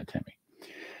confirm that to me.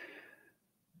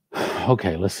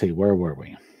 Okay, let's see. Where were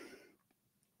we?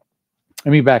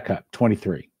 Let me back up.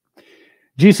 23.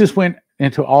 Jesus went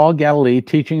into all Galilee,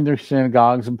 teaching their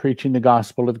synagogues and preaching the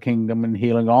gospel of the kingdom and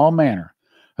healing all manner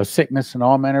of sickness and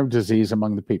all manner of disease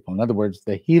among the people. In other words,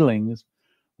 the healings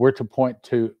were to point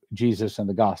to Jesus and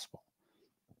the gospel.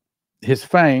 His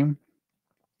fame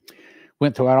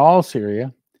went throughout all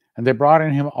Syria, and they brought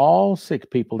in him all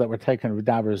sick people that were taken with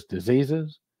divers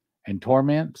diseases and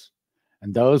torments,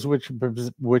 and those which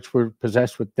were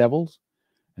possessed with devils,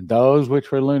 and those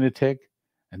which were lunatic,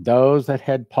 and those that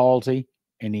had palsy,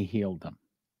 and he healed them.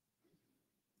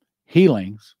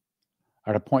 Healings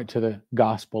are to point to the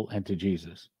gospel and to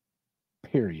Jesus,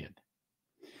 period.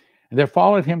 And there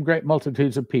followed him great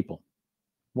multitudes of people.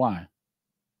 Why?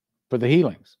 for the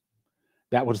healings.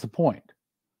 That was the point,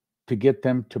 to get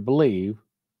them to believe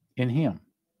in him.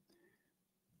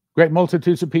 Great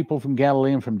multitudes of people from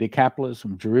Galilee and from Decapolis,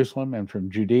 from Jerusalem and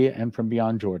from Judea and from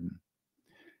beyond Jordan.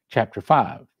 Chapter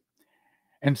 5.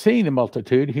 And seeing the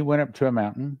multitude, he went up to a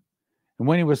mountain, and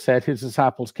when he was set, his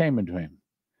disciples came unto him.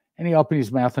 And he opened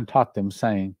his mouth and taught them,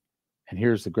 saying, and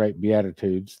here's the great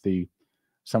Beatitudes,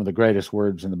 some of the greatest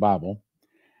words in the Bible.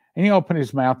 And he opened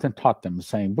his mouth and taught them,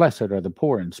 saying, Blessed are the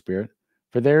poor in spirit,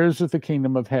 for theirs is the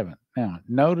kingdom of heaven. Now,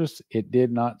 notice it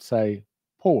did not say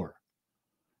poor.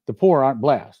 The poor aren't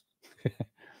blessed.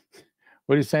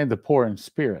 What he's saying, the poor in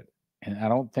spirit. And I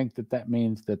don't think that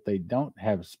means that they don't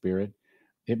have spirit.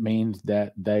 It means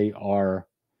that they are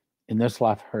in this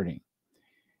life hurting.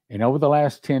 And over the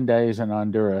last 10 days in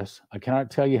Honduras, I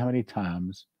cannot tell you how many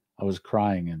times I was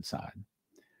crying inside.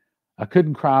 I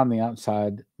couldn't cry on the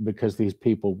outside because these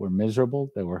people were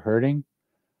miserable. They were hurting.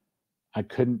 I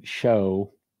couldn't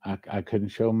show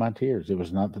my tears. It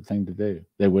was not the thing to do.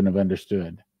 They wouldn't have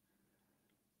understood.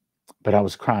 But I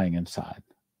was crying inside.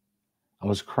 I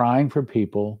was crying for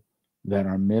people that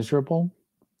are miserable.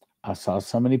 I saw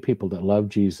so many people that love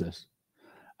Jesus.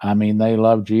 I mean, they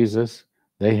love Jesus.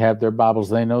 They have their Bibles.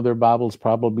 They know their Bibles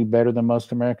probably better than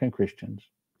most American Christians.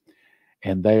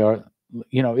 And they are,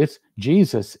 it's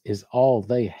Jesus is all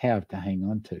they have to hang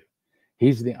on to.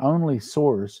 He's the only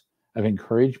source of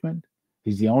encouragement.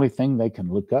 He's the only thing they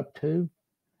can look up to.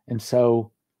 And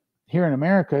so here in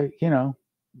America,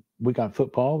 we got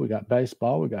football, we got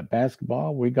baseball, we got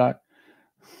basketball, we got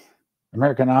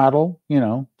American Idol,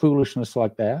 foolishness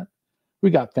like that.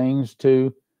 We got things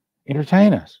to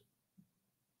entertain us.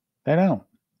 They don't.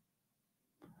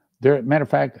 Matter of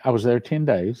fact, I was there 10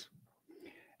 days,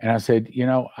 and I said,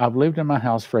 I've lived in my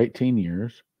house for 18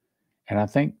 years, and I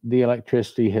think the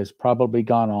electricity has probably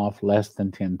gone off less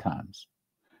than 10 times.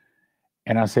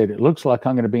 And I said, it looks like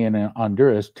I'm going to be in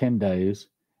Honduras 10 days,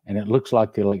 and it looks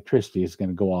like the electricity is going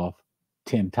to go off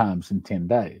 10 times in 10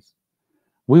 days.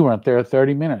 We weren't there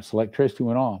 30 minutes. Electricity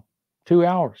went off. 2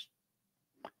 hours.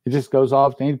 It just goes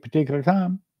off at any particular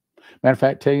time. Matter of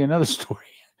fact, tell you another story.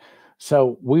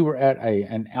 So we were at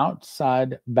an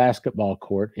outside basketball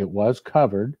court. It was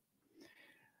covered,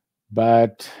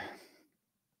 but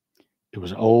it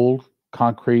was old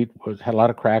concrete, had a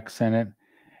lot of cracks in it.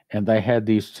 And they had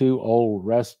these two old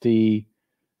rusty,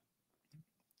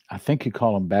 I think you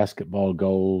call them basketball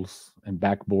goals and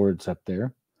backboards up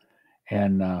there.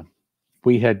 And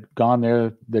we had gone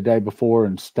there the day before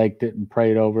and staked it and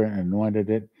prayed over it and anointed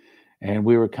it. And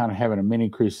we were kind of having a mini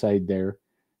crusade there.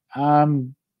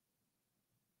 I'm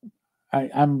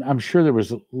sure there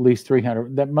was at least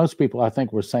 300. That most people, I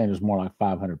think, were saying it was more like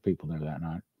 500 people there that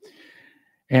night.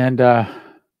 And I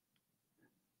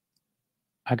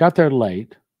got there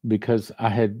late because I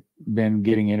had been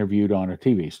getting interviewed on a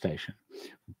TV station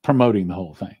promoting the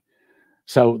whole thing.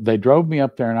 So they drove me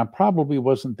up there, and I probably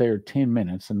wasn't there 10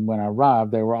 minutes. And when I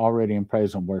arrived, they were already in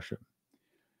praise and worship.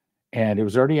 And it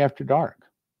was already after dark.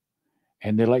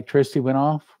 And the electricity went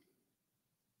off.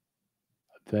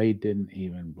 They didn't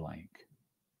even blink.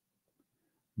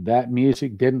 That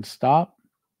music didn't stop.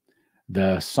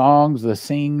 The songs, the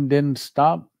singing didn't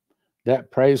stop.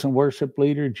 That praise and worship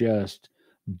leader just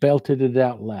belted it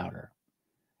out louder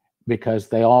because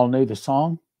they all knew the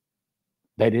song.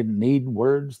 They didn't need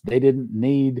words. They didn't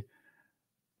need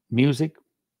music.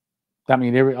 I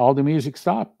mean, all the music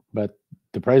stopped, but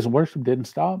the praise and worship didn't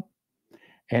stop.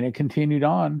 And it continued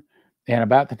on. And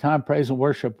about the time praise and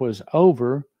worship was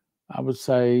over, I would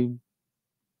say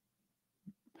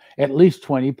at least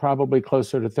 20, probably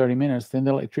closer to 30 minutes, then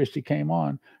the electricity came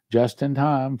on just in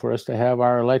time for us to have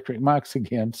our electric mics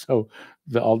again so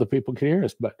all the people could hear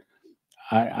us. But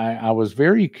I was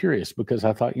very curious because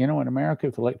I thought, in America,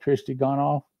 if electricity gone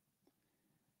off,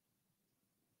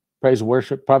 praise and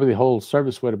worship, probably the whole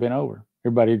service would have been over.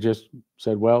 Everybody just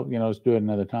said, well, let's do it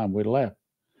another time. We'd have left.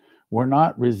 We're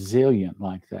not resilient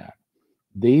like that.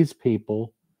 These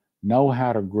people know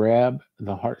how to grab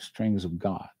the heartstrings of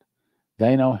God.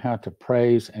 They know how to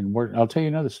praise and worship. I'll tell you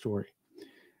another story.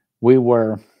 We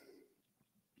were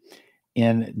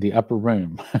in the upper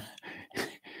room.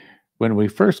 When we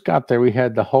first got there, we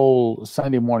had the whole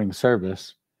Sunday morning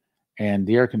service and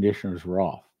the air conditioners were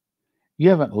off.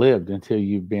 You haven't lived until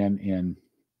you've been in,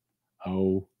 I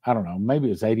don't know, maybe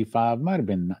it was 85, might have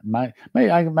been,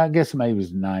 I guess maybe it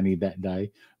was 90 that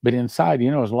day. But inside,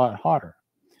 it was a lot hotter.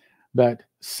 But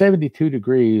 72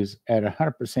 degrees at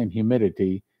 100%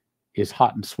 humidity is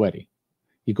hot and sweaty.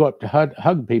 You go up to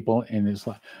hug people and it's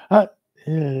like, but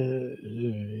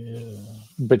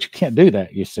you can't do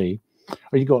that, you see.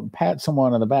 Or you go up and pat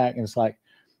someone on the back and it's like,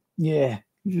 yeah,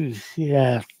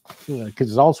 Yeah, because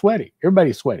it's all sweaty.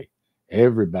 Everybody's sweaty.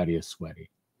 Everybody is sweaty.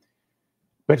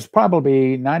 But it's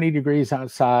probably 90 degrees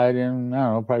outside and, I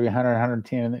don't know, probably 100,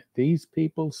 110. These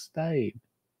people stayed.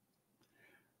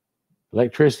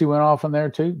 Electricity went off in there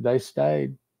too. They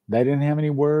stayed. They didn't have any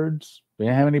words. They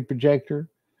didn't have any projector.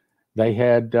 They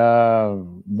had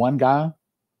one guy.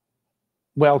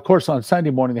 Well, of course, on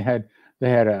Sunday morning they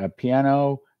had a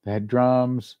piano, they had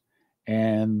drums,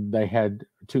 and they had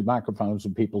two microphones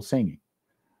and people singing.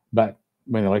 But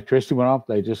when the electricity went off,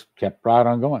 they just kept right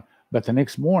on going. But the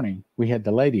next morning, we had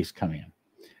the ladies come in.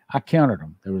 I counted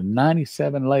them. There were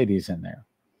 97 ladies in there.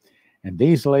 And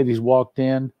these ladies walked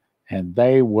in, and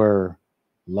they were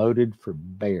loaded for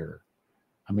bear.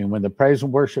 I mean, when the praise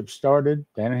and worship started,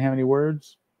 they didn't have any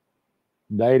words.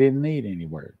 They didn't need any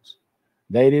words.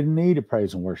 They didn't need a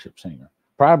praise and worship singer.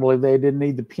 Probably they didn't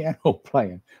need the piano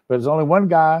playing. But there's only one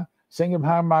guy singing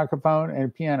behind a microphone and a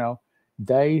piano.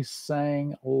 They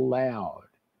sang loud.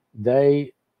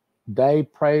 They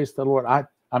praised the Lord.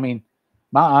 I mean,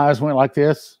 my eyes went like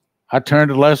this. I turned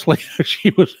to Leslie.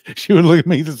 she would look at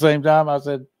me at the same time. I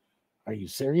said, "Are you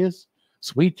serious?"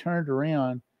 So we turned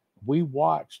around. We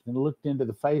watched and looked into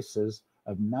the faces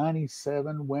of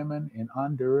 97 women in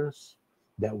Honduras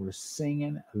that were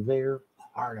singing their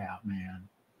heart out, man.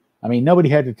 I mean, nobody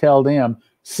had to tell them,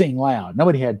 sing loud.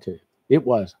 Nobody had to. It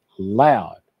was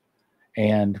loud.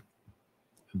 And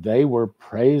they were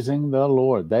praising the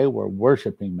Lord. They were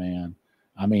worshiping, man.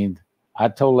 I mean, I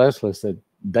told Leslie that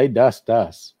they dust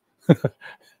us.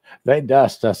 They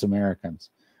dust us Americans.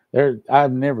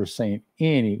 I've never seen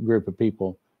any group of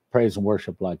people praise and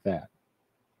worship like that.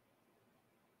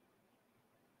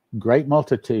 Great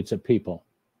multitudes of people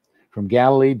from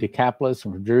Galilee, Decapolis,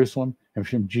 and from Jerusalem, and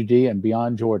from Judea and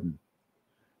beyond Jordan.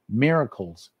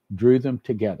 Miracles drew them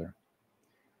together.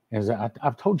 As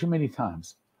I've told you many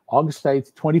times, August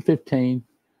 8th, 2015,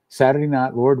 Saturday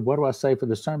night, Lord, what do I say for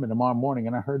the sermon tomorrow morning?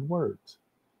 And I heard words.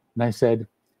 And I said,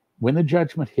 when the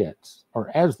judgment hits, or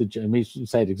let me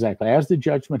say it exactly, as the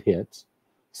judgment hits,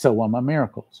 so will my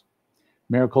miracles.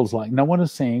 Miracles like no one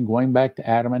has seen, going back to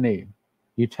Adam and Eve.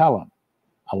 You tell them,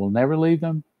 I will never leave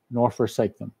them nor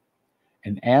forsake them.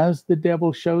 And as the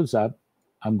devil shows up,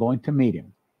 I'm going to meet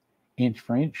him. Inch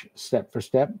for inch, step for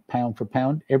step, pound for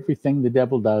pound, everything the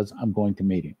devil does, I'm going to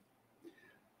meet him.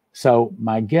 So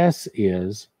my guess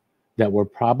is that we're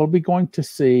probably going to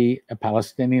see a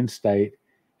Palestinian state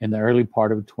in the early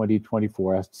part of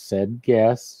 2024. I said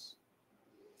guess.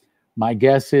 My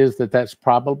guess is that that's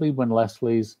probably when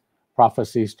Leslie's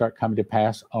prophecies start coming to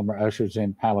pass. Omer ushers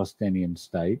in Palestinian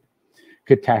state.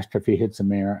 Catastrophe hits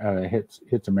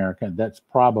America. That's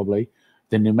probably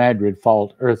the New Madrid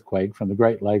fault earthquake from the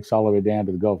Great Lakes all the way down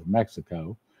to the Gulf of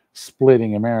Mexico,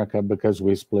 splitting America because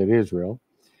we split Israel.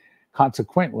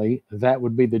 Consequently, that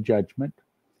would be the judgment.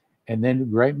 And then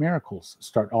great miracles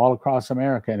start all across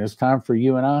America. And it's time for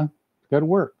you and I to go to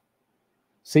work.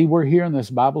 See, we're here in this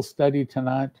Bible study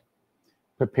tonight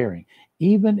preparing.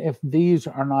 Even if these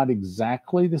are not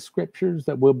exactly the scriptures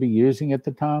that we'll be using at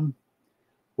the time,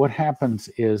 what happens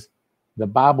is the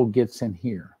Bible gets in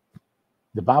here.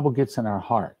 The Bible gets in our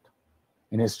heart.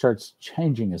 And it starts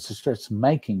changing us. It starts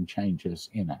making changes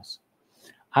in us.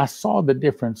 I saw the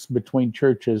difference between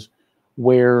churches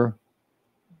where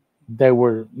they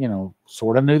were,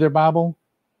 sort of knew their Bible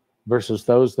versus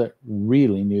those that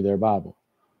really knew their Bible.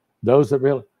 Those that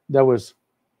really,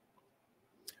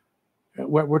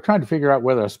 we're trying to figure out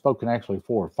whether I've spoken actually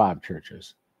 4 or 5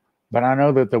 churches. But I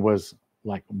know that there was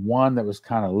like one that was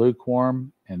kind of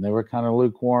lukewarm, and they were kind of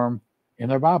lukewarm in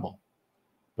their Bible.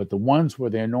 But the ones where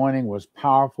the anointing was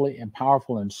powerful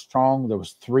and strong, there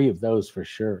was 3 of those for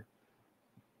sure.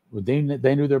 They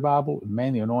knew their Bible.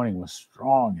 Man, the anointing was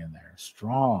strong in there,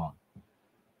 strong.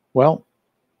 Well,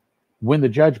 when the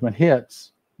judgment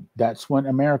hits, that's when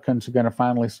Americans are going to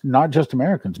finally, not just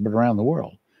Americans, but around the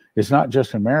world. It's not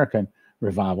just an American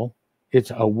revival.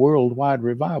 It's a worldwide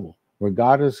revival where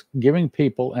God is giving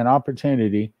people an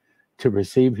opportunity to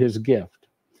receive his gift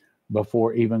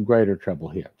before even greater trouble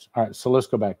hits. All right, so let's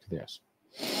go back to this.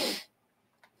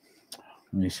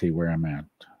 Let me see where I'm at.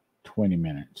 20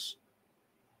 minutes.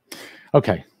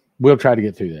 Okay, we'll try to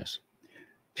get through this.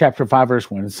 Chapter 5,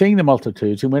 verse 1. And seeing the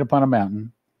multitudes, he went upon a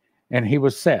mountain, and he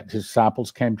was set. His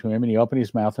disciples came to him, and he opened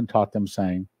his mouth and taught them,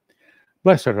 saying,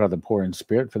 Blessed are the poor in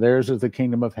spirit, for theirs is the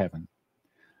kingdom of heaven.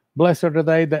 Blessed are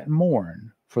they that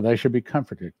mourn, for they shall be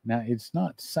comforted. Now, it's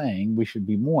not saying we should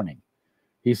be mourning.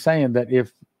 He's saying that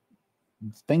if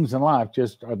things in life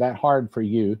just are that hard for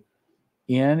you,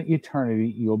 in eternity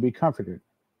you'll be comforted.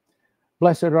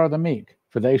 Blessed are the meek,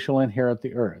 for they shall inherit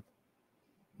the earth.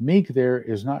 Meek there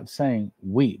is not saying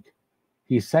weak.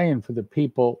 he's saying for the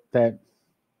people that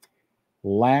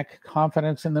lack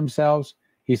confidence in themselves,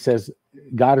 he says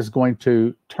God is going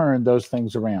to turn those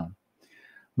things around.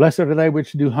 Blessed are they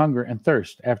which do hunger and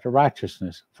thirst after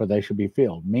righteousness, for they shall be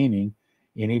filled. Meaning,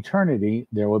 in eternity,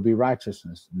 there will be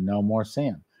righteousness, no more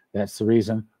sin. That's the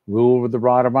reason, rule with the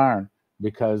rod of iron,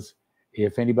 because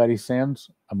if anybody sins,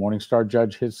 a morning star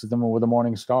judge hits them with a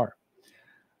morning star.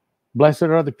 Blessed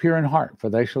are the pure in heart, for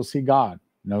they shall see God.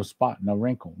 No spot, no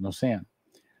wrinkle, no sin.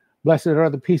 Blessed are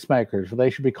the peacemakers, for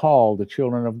they shall be called the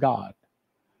children of God.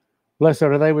 Blessed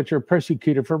are they which are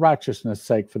persecuted for righteousness'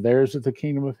 sake, for theirs is the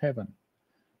kingdom of heaven.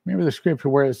 Remember the scripture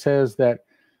where it says that,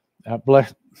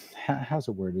 how's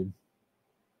it worded?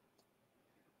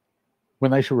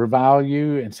 When they shall revile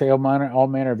you and say all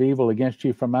manner of evil against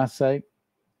you for my sake,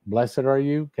 blessed are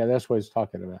you. Okay, that's what he's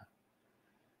talking about.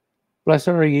 Blessed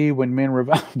are ye when men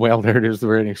revile. Well, there it is, the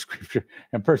very next scripture.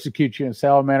 And persecute you and say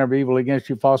all manner of evil against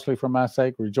you falsely for my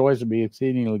sake. Rejoice and be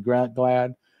exceedingly glad,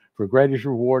 for great is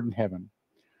your reward in heaven.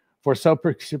 For so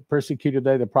persecuted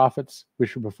they the prophets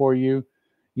which were before you.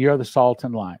 You are the salt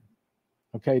and light.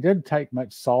 Okay, it doesn't take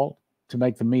much salt to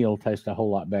make the meal taste a whole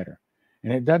lot better.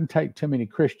 And it doesn't take too many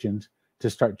Christians to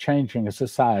start changing a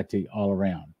society all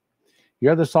around.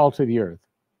 You're the salt of the earth.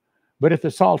 But if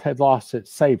the salt had lost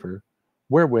its savor,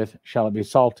 wherewith shall it be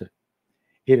salted?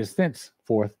 It is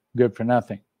thenceforth good for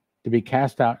nothing, to be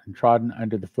cast out and trodden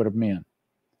under the foot of men.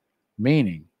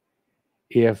 Meaning,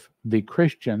 if the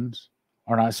Christians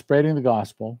are not spreading the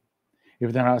gospel,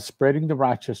 if they're not spreading the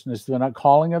righteousness, they're not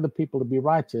calling other people to be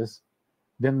righteous,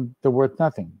 then they're worth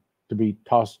nothing, to be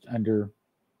tossed under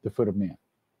the foot of men.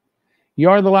 You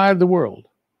are the light of the world.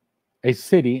 A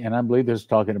city, and I believe this is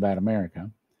talking about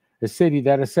America, a city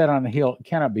that is set on a hill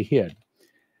cannot be hid.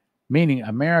 Meaning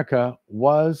America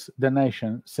was the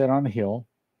nation set on a hill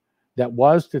that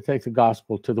was to take the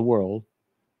gospel to the world,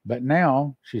 but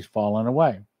now she's fallen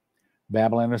away.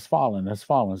 Babylon has fallen,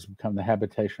 has become the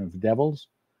habitation of the devils,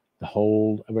 the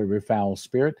hold of every foul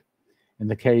spirit, and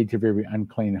the cage of every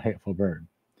unclean and hateful bird.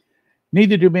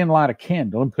 Neither do men light a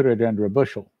candle and put it under a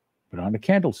bushel, but on a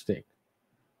candlestick.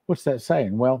 What's that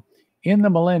saying? Well, in the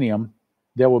millennium,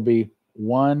 there will be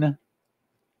one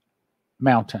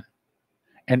mountain,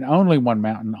 and only one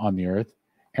mountain on the earth,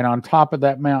 and on top of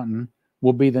that mountain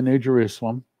will be the New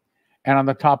Jerusalem, and on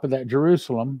the top of that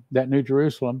New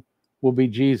Jerusalem, will be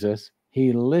Jesus.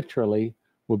 He literally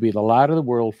will be the light of the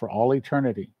world for all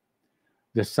eternity.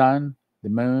 The sun, the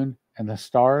moon, and the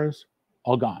stars,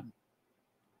 all gone,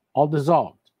 all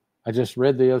dissolved. I just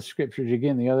read the other scriptures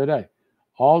again the other day.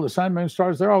 All the sun, moon,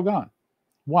 stars, they're all gone.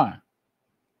 Why?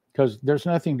 Because there's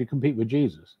nothing to compete with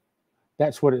Jesus.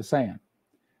 That's what it's saying.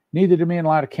 Neither do men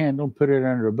light a candle and put it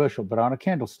under a bushel, but on a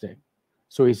candlestick.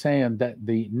 So he's saying that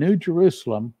the New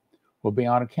Jerusalem will be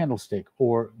on a candlestick,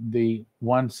 or the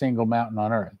one single mountain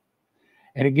on earth.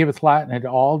 And it giveth light unto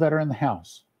all that are in the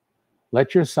house.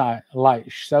 Let your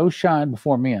light so shine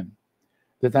before men,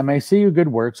 that they may see your good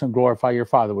works and glorify your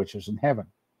Father which is in heaven.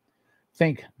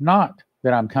 Think not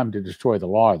that I'm come to destroy the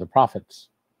law or the prophets.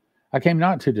 I came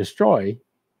not to destroy,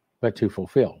 but to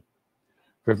fulfill.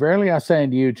 For verily I say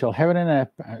unto you, till heaven and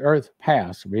earth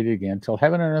pass, read it again, till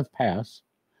heaven and earth pass,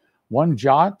 one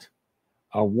jot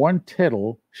or one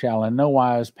tittle shall in no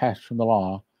wise pass from the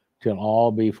law, till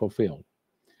all be fulfilled.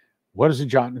 What is a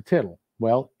jot and a tittle?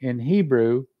 Well, in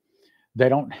Hebrew, they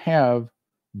don't have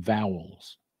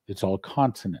vowels. It's all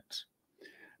consonants.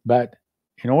 But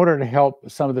in order to help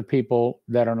some of the people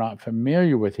that are not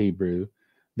familiar with Hebrew,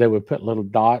 they would put little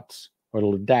dots or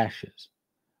little dashes.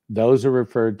 Those are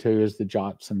referred to as the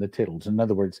jots and the tittles. In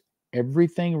other words,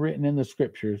 everything written in the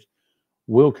scriptures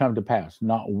will come to pass.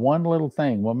 Not one little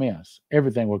thing will miss.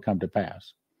 Everything will come to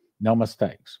pass. No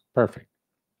mistakes. Perfect.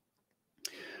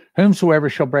 Whomsoever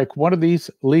shall break one of these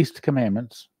least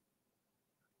commandments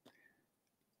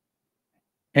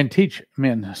and teach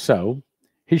men so,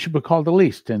 he shall be called the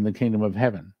least in the kingdom of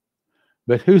heaven.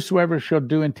 But whosoever shall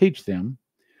do and teach them,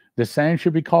 the same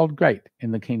shall be called great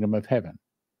in the kingdom of heaven.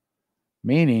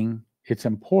 Meaning, it's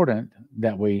important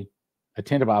that we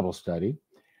attend a Bible study,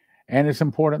 and it's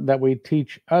important that we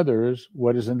teach others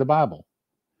what is in the Bible,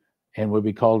 and will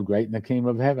be called great in the kingdom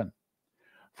of heaven.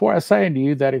 For I say unto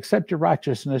you that except your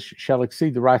righteousness shall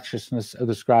exceed the righteousness of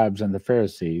the scribes and the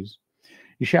Pharisees,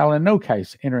 you shall in no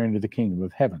case enter into the kingdom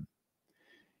of heaven.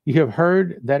 You have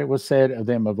heard that it was said of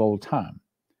them of old time,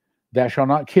 thou shalt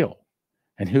not kill,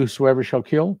 and whosoever shall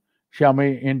kill shall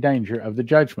be in danger of the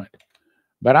judgment.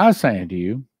 But I say unto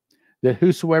you, that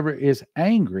whosoever is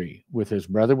angry with his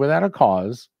brother without a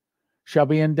cause shall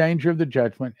be in danger of the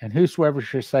judgment, and whosoever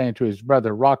shall say unto his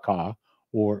brother, Rakah,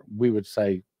 or we would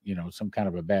say, some kind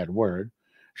of a bad word,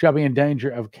 shall be in danger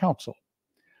of counsel.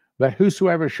 But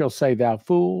whosoever shall say, thou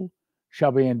fool,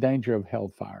 shall be in danger of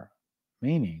hellfire.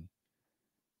 Meaning,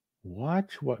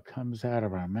 watch what comes out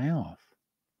of our mouth.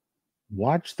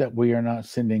 Watch that we are not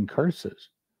sending curses,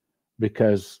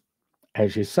 because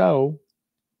as you sow,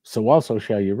 so also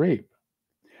shall you reap.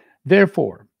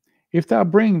 Therefore, if thou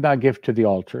bring thy gift to the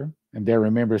altar, and there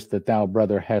rememberest that thy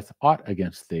brother hath aught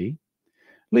against thee,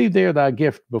 leave there thy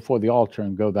gift before the altar,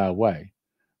 and go thy way.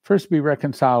 First be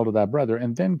reconciled to thy brother,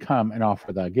 and then come and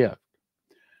offer thy gift.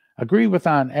 Agree with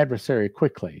thine adversary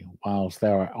quickly, whilst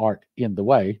thou art in the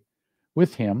way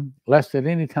with him, lest at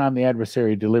any time the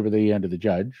adversary deliver thee unto the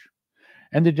judge,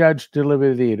 and the judge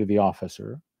deliver thee to the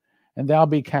officer, and thou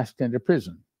be cast into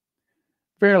prison.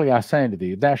 Verily I say unto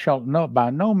thee, thou shalt by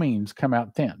no means come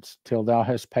out thence, till thou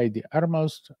hast paid the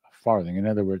uttermost farthing. In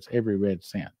other words, every red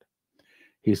cent.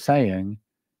 He's saying,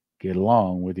 get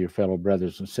along with your fellow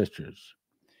brothers and sisters.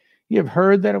 Ye have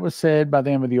heard that it was said by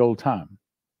them of the old time,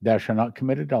 thou shalt not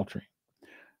commit adultery.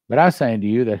 But I say unto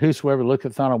you that whosoever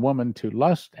looketh on a woman to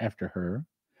lust after her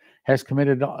has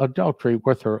committed adultery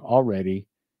with her already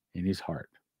in his heart.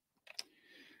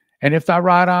 And if thy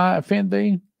right eye offend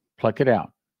thee, pluck it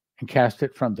out and cast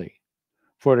it from thee.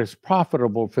 For it is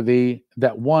profitable for thee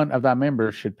that one of thy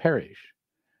members should perish,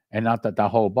 and not that thy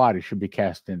whole body should be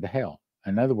cast into hell.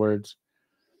 In other words,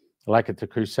 like at the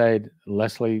crusade,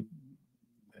 Leslie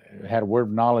had a word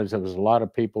of knowledge. There was a lot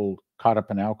of people caught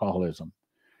up in alcoholism,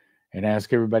 and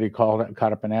asked everybody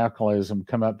caught up in alcoholism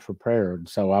come up for prayer. And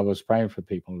so I was praying for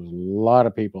people. There was a lot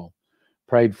of people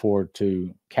prayed for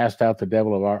to cast out the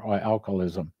devil of our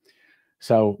alcoholism.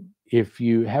 So if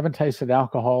you haven't tasted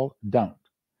alcohol, don't.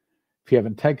 If you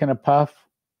haven't taken a puff,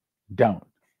 don't.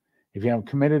 If you haven't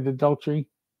committed adultery,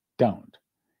 don't.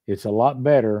 It's a lot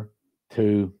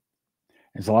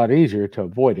easier to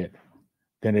avoid it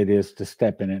than it is to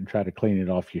step in it and try to clean it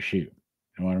off your shoe. You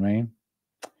know what I mean?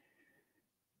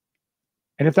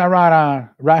 And if thy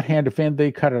right hand offend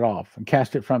thee, cut it off and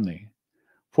cast it from thee.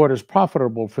 For it is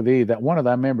profitable for thee that one of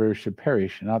thy members should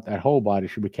perish, and not that whole body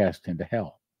should be cast into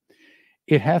hell.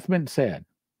 It hath been said,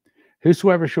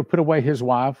 whosoever shall put away his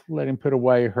wife, let him put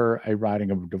away her a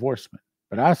writing of divorcement.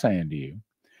 But I say unto you,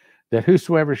 that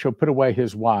whosoever shall put away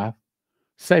his wife,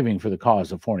 saving for the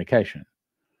cause of fornication,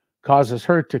 causes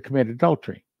her to commit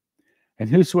adultery. And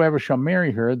whosoever shall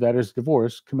marry her that is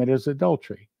divorced, commits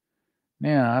adultery.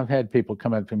 Now, I've had people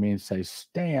come up to me and say,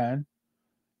 Stan,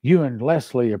 you and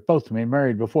Leslie are both been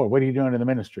married before. What are you doing in the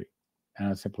ministry? And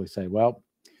I simply say, well,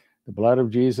 the blood of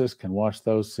Jesus can wash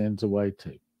those sins away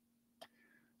too.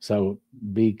 So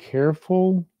be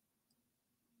careful.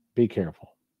 Be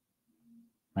careful.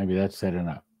 Maybe that's said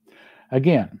enough.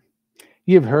 Again,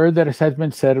 ye have heard that it has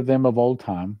been said of them of old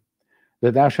time,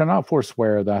 that thou shalt not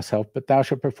forswear thyself, but thou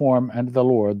shalt perform unto the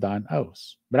Lord thine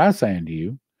oaths. But I say unto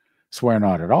you, swear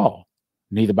not at all,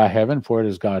 neither by heaven, for it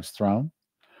is God's throne,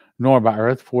 nor by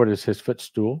earth, for it is his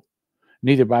footstool,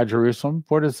 neither by Jerusalem,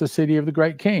 for it is the city of the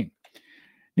great king.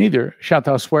 Neither shalt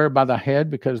thou swear by thy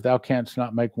head, because thou canst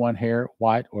not make one hair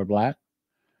white or black.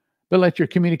 But let your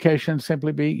communication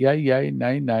simply be yea, yea,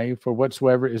 nay, nay, for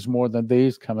whatsoever is more than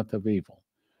these cometh of evil.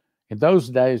 In those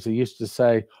days, they used to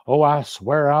say, oh, I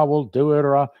swear I will do it,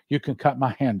 or you can cut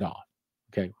my hand off.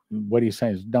 Okay, what he's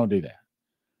saying is don't do that.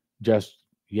 Just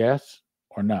yes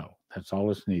or no. That's all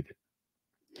that's needed.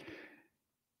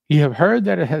 Ye have heard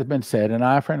that it has been said, an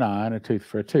eye for an eye and a tooth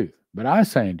for a tooth. But I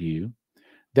say unto you,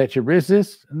 that you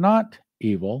resist not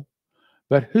evil,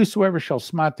 but whosoever shall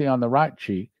smite thee on the right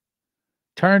cheek,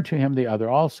 turn to him the other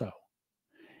also.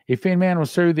 If any man will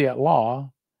sue thee at law,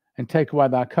 and take away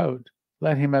thy coat,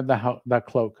 let him have thy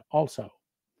cloak also.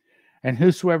 And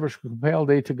whosoever shall compel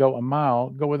thee to go a mile,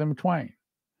 go with him twain.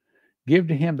 Give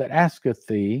to him that asketh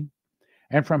thee,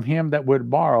 and from him that would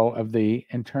borrow of thee,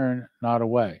 and turn not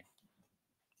away.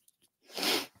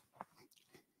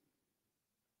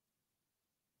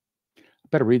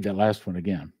 Better read that last one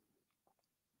again.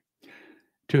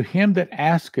 To him that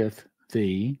asketh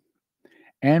thee,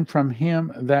 and from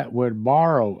him that would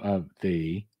borrow of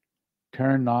thee,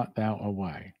 turn not thou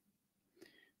away.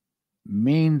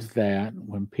 Means that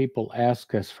when people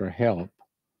ask us for help,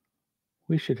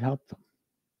 we should help them.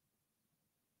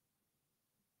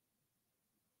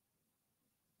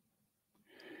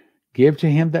 Give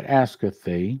to him that asketh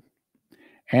thee,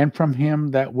 and from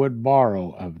him that would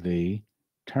borrow of thee,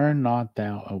 turn not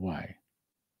thou away.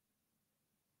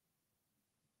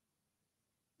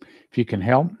 If you can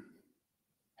help,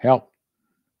 help.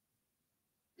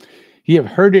 Ye have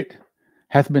heard it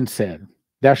hath been said,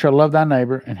 thou shalt love thy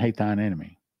neighbor and hate thine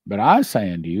enemy. But I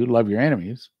say unto you, love your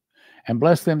enemies, and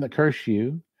bless them that curse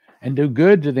you, and do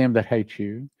good to them that hate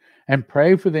you, and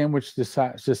pray for them which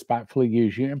despitefully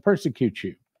use you and persecute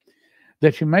you,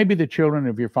 that you may be the children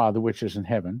of your Father which is in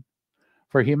heaven.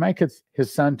 For he maketh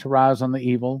his sun to rise on the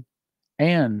evil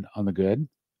and on the good,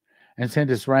 and send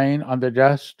his rain on the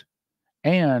just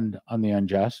and on the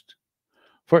unjust.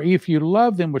 For if you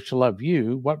love them which love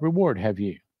you, what reward have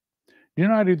you? Do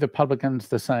not do the publicans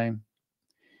the same?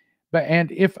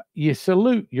 And if you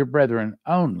salute your brethren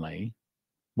only,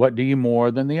 what do you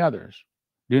more than the others?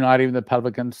 Do not even the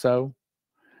publicans so?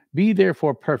 Be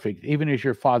therefore perfect, even as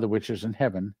your Father which is in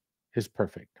heaven is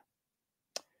perfect.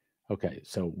 Okay,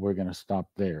 so we're going to stop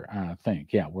there, I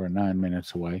think. Yeah, we're 9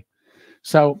 minutes away.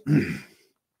 So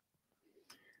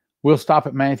we'll stop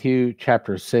at Matthew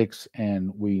chapter 6,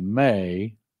 and we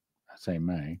may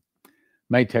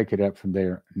take it up from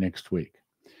there next week.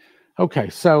 Okay,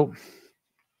 so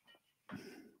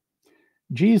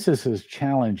Jesus is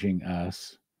challenging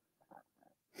us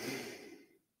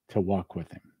to walk with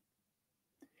him.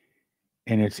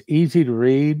 And it's easy to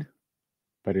read,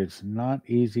 but it's not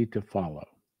easy to follow.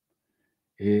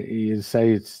 You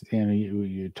say it's,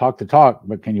 you talk the talk,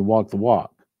 but can you walk the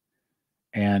walk?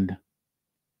 And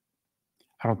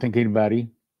I don't think anybody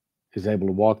is able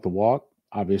to walk the walk.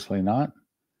 Obviously not.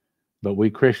 But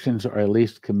we Christians are at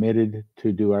least committed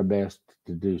to do our best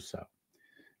to do so.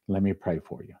 Let me pray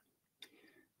for you.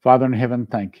 Father in heaven,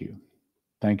 thank you.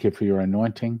 Thank you for your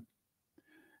anointing.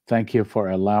 Thank you for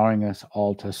allowing us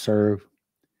all to serve.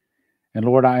 And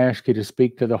Lord, I ask you to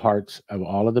speak to the hearts of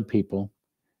all of the people,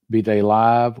 be they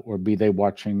live or be they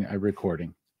watching a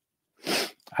recording.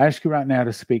 I ask you right now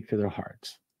to speak to their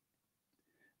hearts.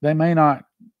 They may not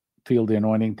feel the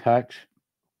anointing touch.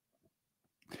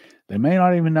 They may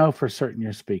not even know for certain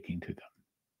you're speaking to them.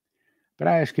 But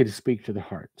I ask you to speak to their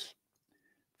hearts.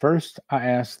 First, I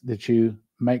ask that you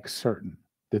make certain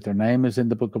that their name is in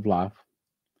the book of life.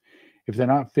 If they're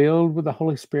not filled with the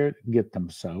Holy Spirit, get them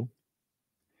so.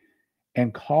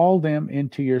 And call them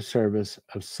into your service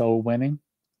of soul winning.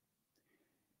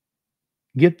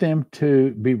 Get them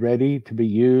to be ready to be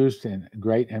used in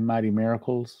great and mighty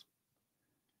miracles.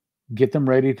 Get them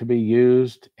ready to be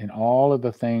used in all of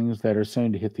the things that are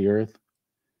soon to hit the earth.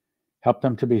 Help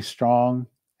them to be strong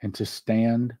and to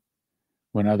stand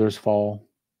when others fall.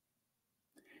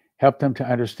 Help them to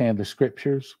understand the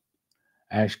scriptures.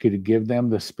 I ask you to give them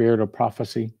the spirit of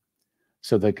prophecy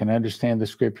so they can understand the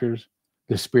scriptures,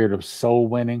 the spirit of soul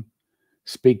winning.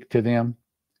 Speak to them,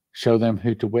 show them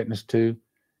who to witness to,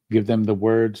 give them the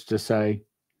words to say,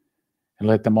 and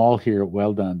let them all hear,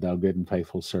 well done, thou good and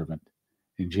faithful servant.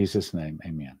 In Jesus' name,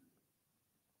 amen.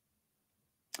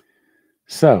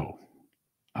 So,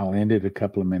 I'll end it a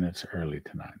couple of minutes early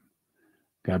tonight.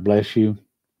 God bless you.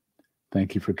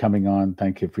 Thank you for coming on.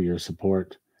 Thank you for your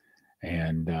support.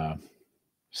 And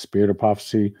Spirit of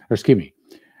Prophecy,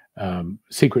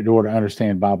 Secret Door to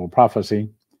Understand Bible Prophecy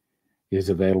is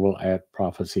available at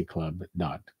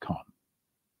prophecyclub.com.